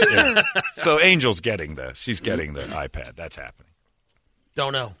razor. So Angel's getting she's getting the iPad. That's happening.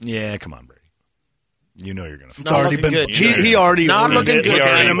 Don't know. Yeah, come on, Brady. You know you're going to. It's already been. good. He already Not ordered looking it. good.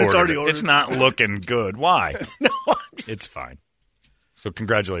 It's already ordered. It's not looking good. Why? No. It's fine. So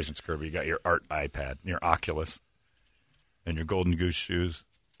congratulations, Kirby. You got your art iPad, your Oculus, and your Golden Goose shoes.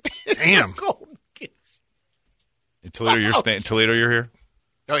 Damn. Golden Goose. Toledo, you're here?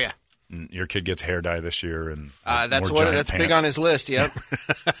 Oh, yeah. And your kid gets hair dye this year, and That's more that's giant big on his list, yep.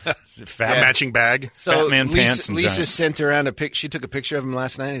 fat matching bag. So fat man pants. And Lisa giant. sent around a pic. She took a picture of him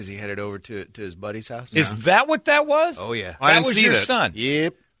last night as he headed over to his buddy's house. Is that what that was? Oh, yeah. I That didn't was see your that. son.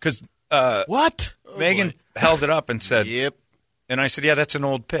 Yep. Because What? Megan held it up and said, Yep. and I said, yeah, that's an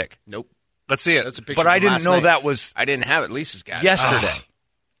old pic. Nope. Let's see it. That's a picture But I from didn't last know night. that was I didn't have it. Lisa's got it. yesterday.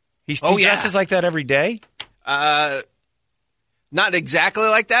 He dresses like that every day? Not exactly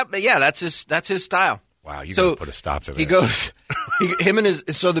like that, but yeah, that's his style. Wow, you So, got to put a stop to that. He goes,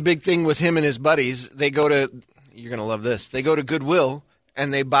 so the big thing with him and his buddies, they go to, you're going to love this, they go to Goodwill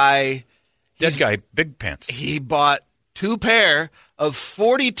and they buy Dead guy, big pants. He bought 2 pair of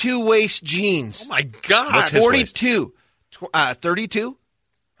 42 waist jeans. Oh, my God. What's his 42. 32?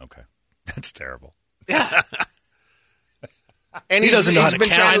 Okay. That's terrible. Yeah. And he doesn't know how to been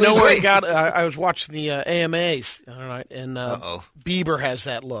count. trying to I know lose where he weight. got. I was watching the AMAs, all right, and Bieber has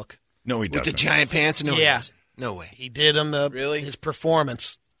that look. No, he With doesn't. the giant pants? No, he Yeah. doesn't. No way. He did on his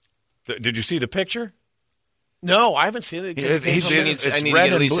performance. Did you see the picture? No, I haven't seen it. It's I need to red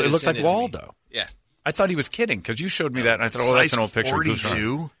get and Lisa blue. to It looks send like it to me. Waldo. Yeah. I thought he was kidding because you showed me that, and I thought, that's an old picture.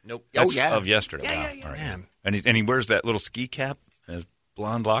 42? Nope. That's Oh, yeah. of yesterday. Yeah, Wow. yeah, yeah. All right. Man. And he wears that little ski cap, and his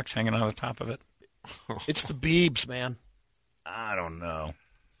blonde locks hanging on the top of it. It's the Biebs, man. I don't know.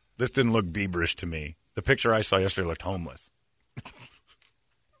 This didn't look Bieberish to me. The picture I saw yesterday looked homeless.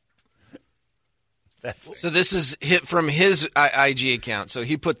 So this is hit from his IG account. So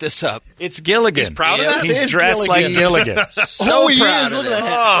he put this up. It's Gilligan. He's proud of that? He's It is dressed like Gilligan. So he proud is. of Look this. at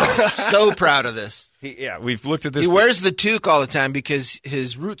that. Oh, so proud of this. We've looked at this. He wears the toque all the time because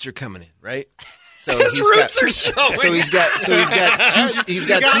his roots are coming in, right? So His roots are showing. So he's got two-tone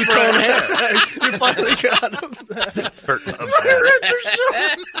hair. You finally got him. Bert loves My roots are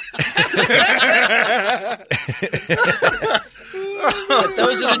showing. But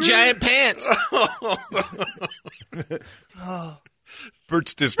those are the giant pants.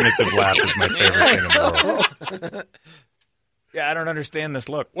 Bert's dismissive laugh is my favorite thing in the world. Yeah, I don't understand this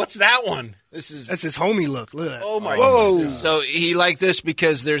look. What's that one? That's his homie look. Look at that. Oh, my Whoa. God. So he liked this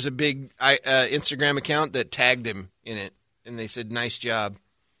because there's a big Instagram account that tagged him in it, and they said, "Nice job."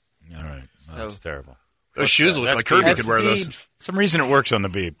 All right, that's terrible. Those shoes look like Kirby could wear those. For some reason it works on the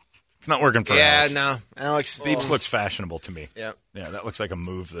Beeb. It's not working for Yeah, Alex. no, Alex. Beebs looks fashionable to me. Yep. Yeah, that looks like a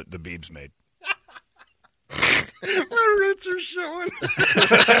move that the Beebs made. My roots are showing.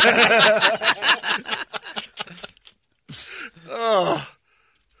 Oh.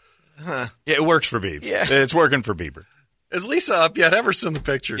 Huh. Yeah, it works for Beebs. Yeah. It's working for Bieber. Is Lisa up yet? Have her send the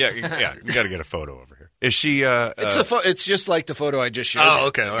picture. Yeah, we got to get a photo over here. Is she? It's just like the photo I just showed. Oh, you.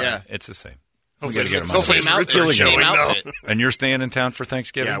 okay. All right. Yeah. It's the same. We Hopefully got to get him on. hopefully the his roots are showing. No. And you're staying in town for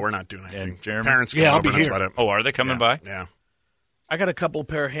Thanksgiving? Yeah, we're not doing anything. And Jeremy? Parents Yeah, come I'll over, be that's here. about it. Oh, are they coming by? Yeah. I got a couple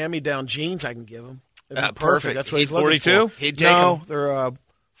pair of hand-me-down jeans I can give him. Perfect. That's what He'd he's looking 42? for. He'd take No, them. they're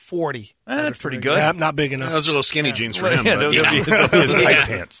 40. That's pretty good. Yeah, not big enough. Those are little skinny jeans for him. Yeah, but, those you will know. be his tight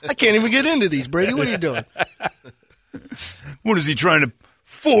pants. I can't even get into these, Brady. What are you doing? What is he trying to?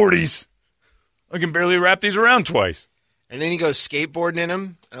 40s. I can barely wrap these around twice. And then he goes skateboarding in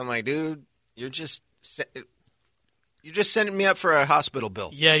them, and I'm like, dude, you're just sending me up for a hospital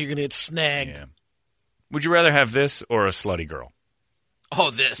bill. Yeah, you're going to get snagged. Yeah. Would you rather have this or a slutty girl? Oh,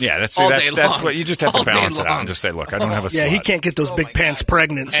 this. Yeah, that's all day that's long. what you just have to All day balance it out long. and just say, look, I don't have a Yeah, slut. he can't get those big pants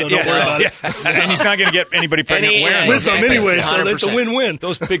pregnant, so And- don't worry about it. And he's not going to get anybody pregnant Any- wearing With those. them anyway, so that's a 100%. win-win.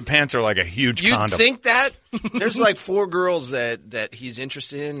 Those big pants are like a huge You'd condom. think that there's like 4 girls that he's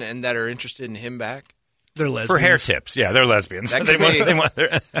interested in and that are interested in him back. They're lesbians. For hair tips. Yeah, they're lesbians. That They could want- be. they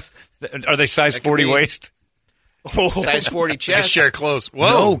want are they size That could 40 be. waist? Size 40 Just chest. share clothes. Whoa.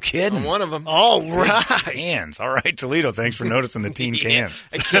 No kidding. On one of them. All right. Cans. All right, Toledo, thanks for noticing the teen cans.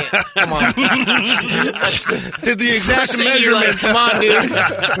 I can't. Come on. Did the exact First thing you're like, measurements. come on,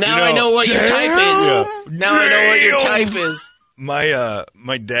 dude. Now I know what your type is. Now I know what your type is.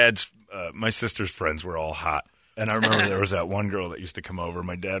 My dad's my sister's friends were all hot, and I remember there was that one girl that used to come over.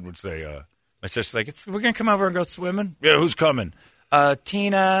 My dad would say, "My sister's like, we're gonna come over and go swimming." Yeah, who's coming?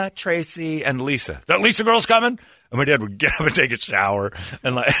 Tina, Tracy, and Lisa. That Lisa girl's coming. And my dad would get up and take a shower,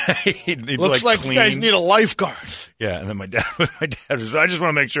 and like he'd Looks like clean. you guys need a lifeguard. Yeah, and then my dad was, I just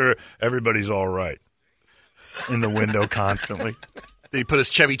want to make sure everybody's all right. In the window constantly. Did he put his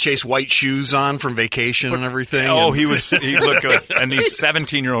Chevy Chase white shoes on from vacation and everything? Oh, and- he looked good. And these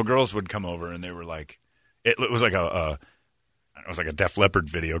 17-year-old girls would come over, and they were like, it was like a Def Leppard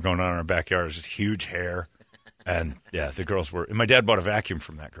video going on in our backyard. It was just huge hair, and yeah, the girls were. And my dad bought a vacuum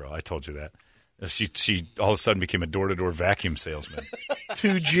from that girl. I told you that. She all of a sudden became a door-to-door vacuum salesman.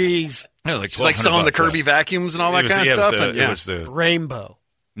 2 G's. Yeah, like She's like selling the Kirby vacuums and all that kind of stuff. It was the Rainbow.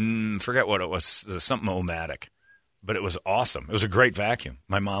 forget what it was, something O-matic. But it was awesome. It was a great vacuum.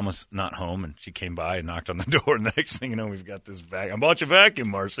 My mom was not home, and she came by and knocked on the door. And the next thing you know, we've got this vacuum. I bought your vacuum,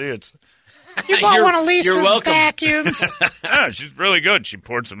 Marcy. It's You bought one of Lisa's you're welcome. vacuums. yeah, she's really good. She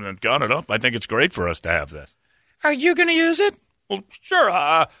poured some and got it up. I think it's great for us to have this. Are you going to use it? Well, sure.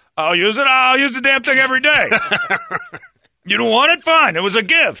 I'll use it. I'll use the damn thing every day. You don't want it? Fine. It was a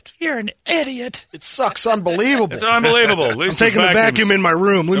gift. You're an idiot. It sucks unbelievable. It's unbelievable. I'm taking the vacuum in my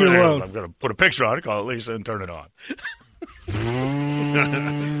room. Leave me alone. I'm going to put a picture on it, call it Lisa, and turn it on.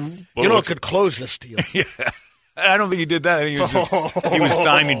 You know what could close this deal? Yeah. I don't think he did that. I think he was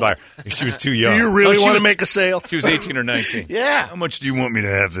stymied by her. She was too young. Do you really want to make a sale? She was 18 or 19. Yeah. How much do you want me to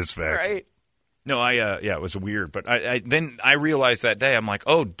have this back? Right. No, it was weird. But then I realized that day, I'm like,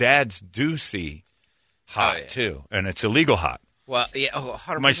 oh, dads do see hot, too. And it's illegal hot. Well, yeah. Oh,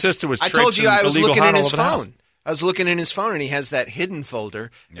 100%. My sister was I told you I was looking in his phone. I was looking in his phone, and he has that hidden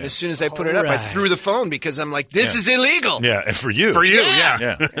folder. Yeah. And as soon as I put it up, I threw the phone because I'm like, this is illegal. Yeah, and for you. For you,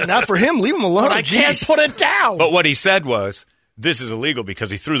 yeah. And not for him. Leave him alone. But I can't put it down. But what he said was, this is illegal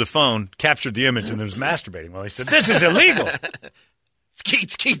because he threw the phone, captured the image, and then was masturbating. Well, he said, this is illegal.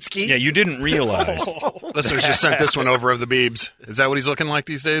 Skeet. Yeah, you didn't realize. Listeners just sent this one over of the Beebs. Is that what he's looking like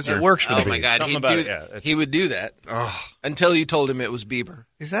these days? Or? It works for the Beebs. Oh, my God. He would do that. Until you told him it was Bieber.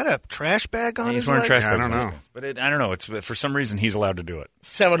 Is that a trash bag on his wearing leg? trash bags. I don't know. But I don't know. It's for some reason, he's allowed to do it.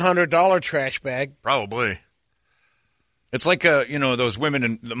 $700 trash bag. Probably. It's like those women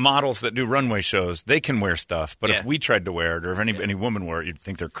and the models that do runway shows. They can wear stuff, but if we tried to wear it, or if any woman wore it, you'd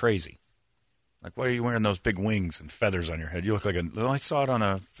think they're crazy. Like, why are you wearing those big wings and feathers on your head? You look like I saw it on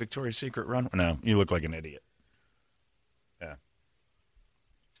a Victoria's Secret run. No, you look like an idiot. Yeah.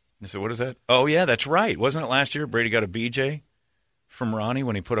 I said, what is that? Oh, yeah, that's right. Wasn't it last year Brady got a BJ from Ronnie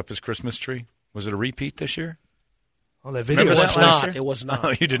when he put up his Christmas tree? Was it a repeat this year? Oh, that video was not. year? It was not.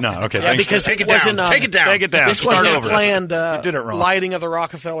 Oh, you did not. Okay, yeah, because take it down. Take it down. Take it down. This wasn't over. planned you did it wrong. lighting of the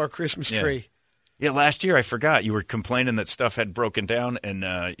Rockefeller Christmas tree. Yeah, last year I forgot. You were complaining that stuff had broken down, and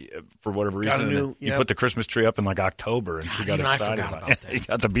for whatever reason, you put the Christmas tree up in like October, and she got excited about it. You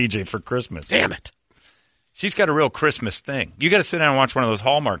got the BJ for Christmas. Damn it! She's got a real Christmas thing. You got to sit down and watch one of those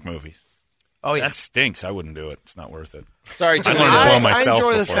Hallmark movies. Oh yeah, that stinks. I wouldn't do it. It's not worth it. Sorry, I wanted to blow myself. I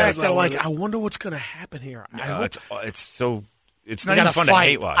enjoy the fact that I wonder what's going to happen here. It's not even fun to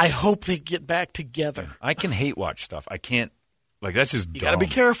hate watch. I hope they get back together. I can hate watch stuff. I can't. Like that's just. You got to be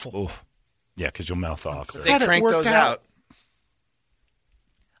careful. Oof. Yeah, because you'll mouth off. They crank those out.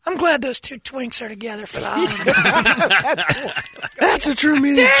 I'm glad those two twinks are together for the holiday. That's the true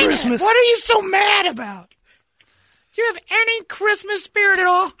meaning of Christmas. What are you so mad about? Do you have any Christmas spirit at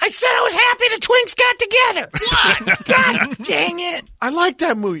all? I said I was happy the twinks got together. What? God dang it. I like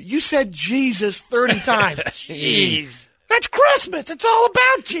that movie. You said Jesus 30 times. Jeez. That's Christmas. It's all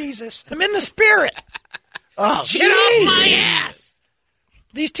about Jesus. I'm in the spirit. Oh, get off my ass.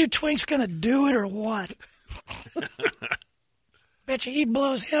 These two twinks gonna do it or what? Bet you he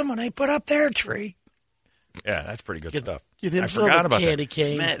blows him when they put up their tree. Yeah, that's pretty good stuff. Give him I forgot about candy that.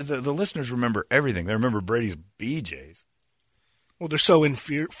 cane. Man, the listeners remember everything. They remember Brady's BJs. Well, they're so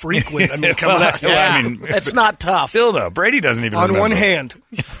infrequent. I mean, it's not tough. Still, though, Brady doesn't even on remember. one hand.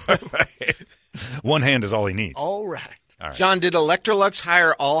 One hand is all he needs. All right. John, did Electrolux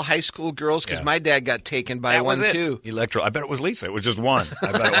hire all high school girls? Because my dad got taken by one, too. I bet it was Lisa. It was just one.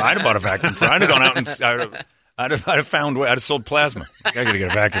 I'd have bought a vacuum for her. I'd have gone out and I'd have sold plasma. I got to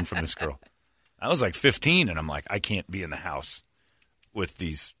get a vacuum from this girl. I was like 15, and I'm like, I can't be in the house with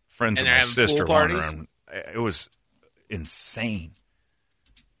these friends of my sister. Around. It was insane.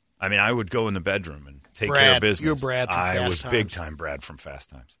 I mean, I would go in the bedroom and take care of business. You're Brad from Fast Times. I was big time Brad from Fast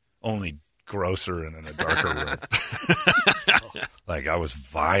Times. Only grosser and in a darker room. Like I was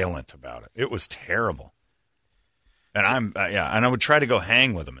violent about it. It was terrible. And and I would try to go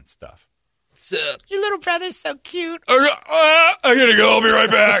hang with him and stuff. Your little brother's so cute. I gotta go. I'll be right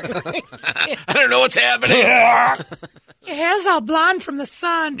back. I don't know what's happening. Your hair's all blonde from the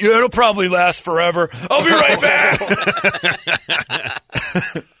sun. Yeah, it'll probably last forever. I'll be right back.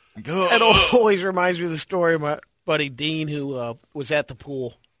 It always reminds me of the story of my buddy Dean, who was at the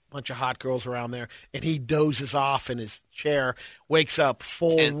pool. Bunch of hot girls around there, and he dozes off in his chair, wakes up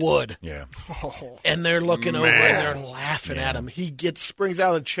full wood. Yeah. And they're looking over and they're laughing at him. He springs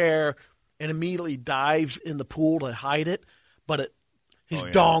out of the chair and immediately dives in the pool to hide it, but his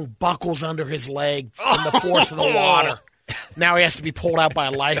dong buckles under his leg from the force of the water. Now he has to be pulled out by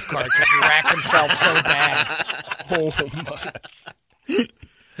a lifeguard because he racked himself so bad. Oh, my.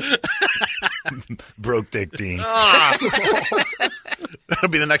 Broke Dick Dean. That'll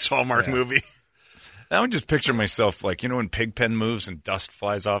be the next Hallmark movie. I would just picture myself like, when Pigpen moves and dust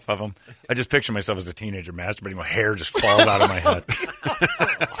flies off of him? I just picture myself as a teenager masturbating. My hair just falls out of my head.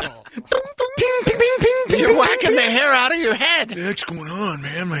 You're whacking the hair out of your head. What's going on,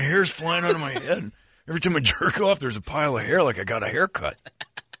 man? My hair's flying out of my head. Every time I jerk off, there's a pile of hair like I got a haircut.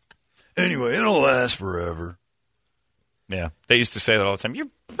 Anyway, it'll last forever. Yeah, they used to say that all the time. Your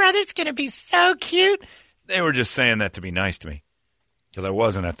brother's going to be so cute. They were just saying that to be nice to me. Because I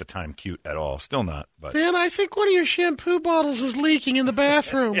wasn't at the time cute at all. Still not. But Dan, I think one of your shampoo bottles is leaking in the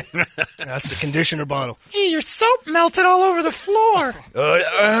bathroom. That's the conditioner bottle. Hey, your soap melted all over the floor.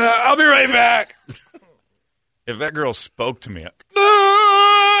 I'll be right back. If that girl spoke to me,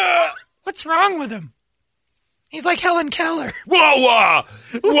 What's wrong with him? He's like Helen Keller. Whoa, whoa,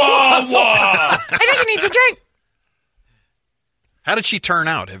 whoa, whoa. I think he needs a drink. How did she turn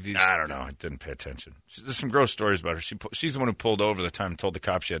out? I don't know. I didn't pay attention. There's some gross stories about her. She's the one who pulled over the time and told the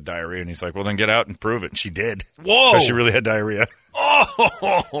cop she had diarrhea, and he's like, well, then get out and prove it. And she did. Whoa. Because she really had diarrhea.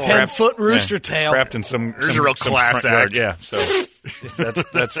 Oh. 10-foot rooster tail. Crapped in some There's a real class act. Yard. Yeah, so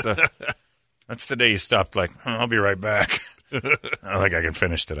that's the day you stopped like, I'll be right back. I don't think I can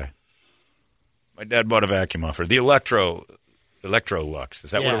finish today. My dad bought a vacuum off her. The Electrolux.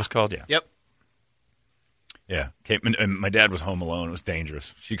 Is that what it was called? Yeah. Yep. Yeah. And my dad was home alone. It was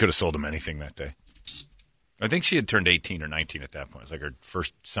dangerous. She could have sold him anything that day. I think she had turned 18 or 19 at that point. It was like her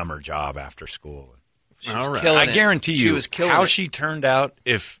first summer job after school. She was killing I it. guarantee She you was killing how it. she turned out,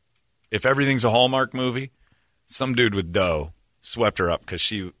 if everything's a Hallmark movie, some dude with dough swept her up because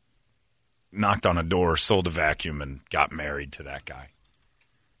she knocked on a door, sold a vacuum, and got married to that guy.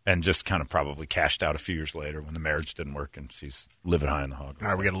 And just kind of probably cashed out a few years later when the marriage didn't work and she's living high on the hog. All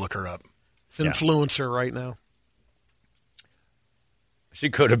right, we got to look her up. It's an influencer right now. She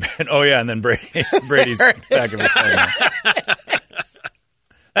could have been. Oh, yeah, and then Brady's back of his head.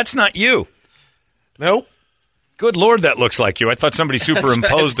 That's not you. Nope. Good Lord, that looks like you. I thought somebody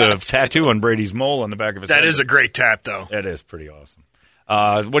superimposed a tattoo on Brady's mole on the back of his head. That is a great tat, though. That is pretty awesome.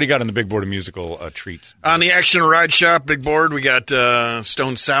 What do you got on the big board of musical treats? On the Action Ride Shop big board, we got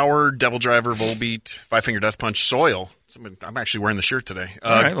Stone Sour, Devil Driver, Volbeat, Five Finger Death Punch, Soil. I'm actually wearing the shirt today.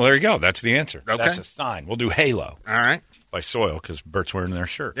 All right, well, there you go. That's the answer. Okay. That's a sign. We'll do Halo. All right. By Soil, because Bert's wearing their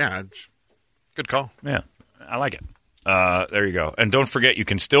shirt. Yeah, good call. Yeah, I like it. There you go. And don't forget, you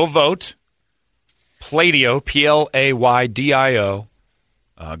can still vote. Playdio, Playdio.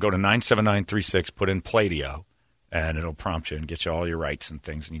 Go to 97936, put in Playdio, and it'll prompt you and get you all your rights and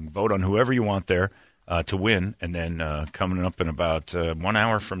things. And you can vote on whoever you want there to win. And then coming up in about 1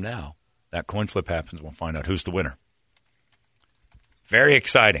 hour from now, that coin flip happens. We'll find out who's the winner. Very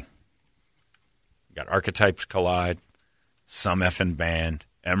exciting. We got Archetypes Collide, Some Effin' Band,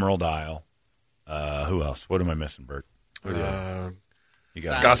 Emerald Isle. Who else? What am I missing, Bert? You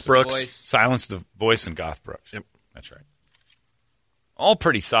got Goth Brooks. Silence the Voice and Goth Brooks. Yep. That's right. All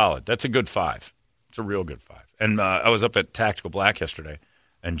pretty solid. That's a good 5. It's a real good 5. And I was up at Tactical Black yesterday,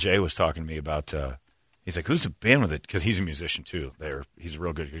 and Jay was talking to me about he's like, who's the band with it? Because he's a musician, too. He's a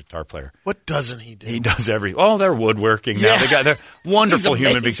real good guitar player. What doesn't he do? He does they're woodworking now. They're wonderful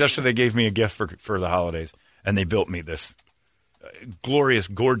human beings. That's why they gave me a gift for the holidays. And they built me this glorious,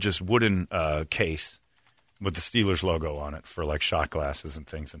 gorgeous wooden case with the Steelers logo on it for like shot glasses and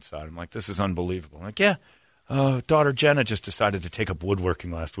things inside. I'm like, this is unbelievable. I'm like, yeah. Daughter Jenna just decided to take up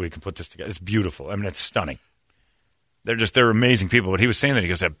woodworking last week and put this together. It's beautiful. I mean, it's stunning. They're amazing people. But he was saying that he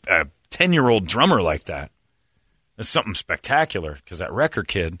goes, a 10-year-old drummer like that, it's something spectacular because that Wrecker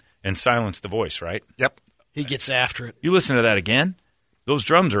Kid and Silence the Voice, right? Yep. He gets after it. You listen to that again, those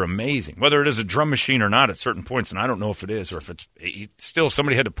drums are amazing. Whether it is a drum machine or not at certain points, and I don't know if it is or if it's still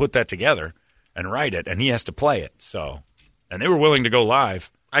somebody had to put that together and write it, and he has to play it. So, and they were willing to go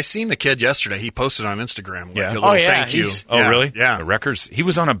live. I seen the kid yesterday. He posted on Instagram. Yeah. A little thank you. Oh, really? Yeah. The Wreckers. He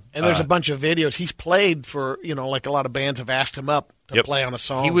was on a... And there's a bunch of videos. He's played for, like a lot of bands have asked him up to play on a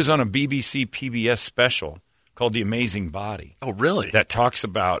song. He was on a BBC PBS special called The Amazing Body. Oh, really? That talks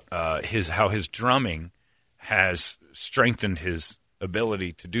about how his drumming has strengthened his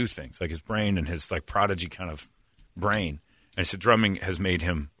ability to do things, like his brain and his like prodigy kind of brain. And he said drumming has made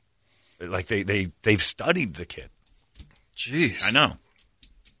him, like they've studied the kid. Jeez. I know.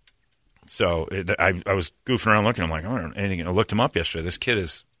 So I was goofing around looking. I'm like, I don't know anything. I looked him up yesterday. This kid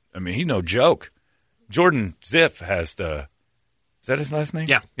is, he's no joke. Jordan Ziff has is that his last name?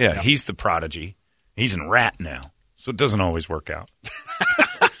 Yeah. Yeah, he's the prodigy. He's in Rat now, so it doesn't always work out.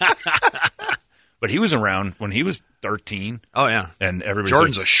 But he was around when he was 13. Oh, yeah. And everybody's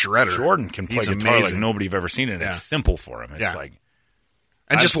Jordan's like, a shredder. Jordan can play He's guitar amazing. like nobody you've ever seen it. Yeah. It's simple for him. It's like...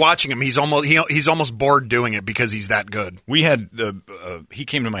 And just watching him, he's almost bored doing it because he's that good. We had he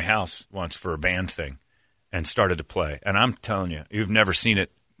came to my house once for a band thing and started to play. And I'm telling you, you've never seen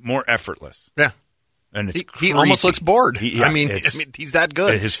it more effortless. Yeah. And it's he almost looks bored. Yeah, I mean, he's that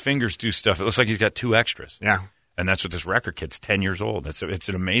good. His fingers do stuff. It looks like he's got 2 extras. Yeah. And that's what this Wrecker Kid's 10 years old. It's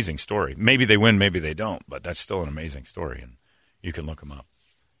an amazing story. Maybe they win, maybe they don't, but that's still an amazing story, and you can look him up.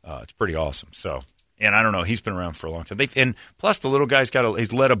 It's pretty awesome. So, and I don't know, he's been around for a long time. And plus, the little guy's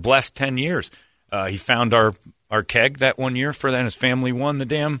he's led a blessed 10 years. He found our keg that one year for that, and his family won the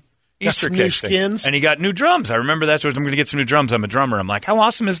damn Easter some keg new thing. skins. And he got new drums. I remember that's what I'm going to get some new drums. I'm a drummer. I'm like, how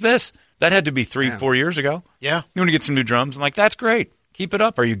awesome is this? That had to be 4 years ago. Yeah. You want to get some new drums? I'm like, that's great. Keep it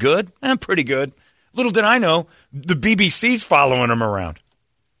up. Are you good? I'm pretty good. Little did I know, the BBC's following him around.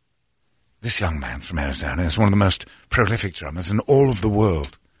 This young man from Arizona is one of the most prolific drummers in all of the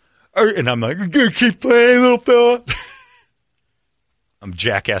world. And I'm like, keep playing, little fella. I'm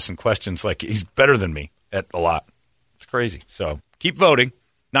jackassing questions like he's better than me at a lot. It's crazy. So keep voting.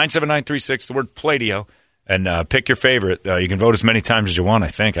 97936, the word Pladio, and pick your favorite. You can vote as many times as you want, I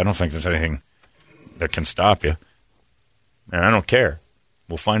think. I don't think there's anything that can stop you. And I don't care.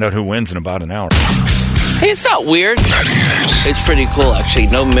 We'll find out who wins in about an hour. Hey, it's not weird. It's pretty cool, actually.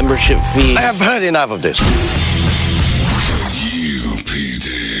 No membership fee. I have heard enough of this.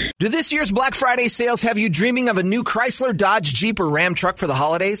 Do this year's Black Friday sales have you dreaming of a new Chrysler, Dodge, Jeep, or Ram truck for the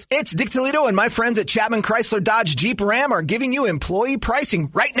holidays? It's Dick Toledo and my friends at Chapman Chrysler, Dodge, Jeep, Ram are giving you employee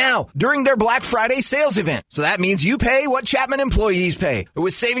pricing right now during their Black Friday sales event. So that means you pay what Chapman employees pay. But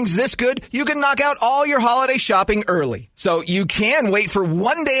with savings this good, you can knock out all your holiday shopping early. So you can wait for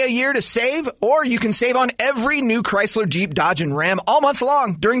one day a year to save, or you can save on every new Chrysler, Jeep, Dodge, and Ram all month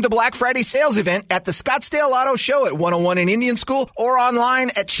long during the Black Friday sales event at the Scottsdale Auto Show at 101 in Indian School or online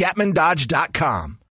at ChapmanDodge.com.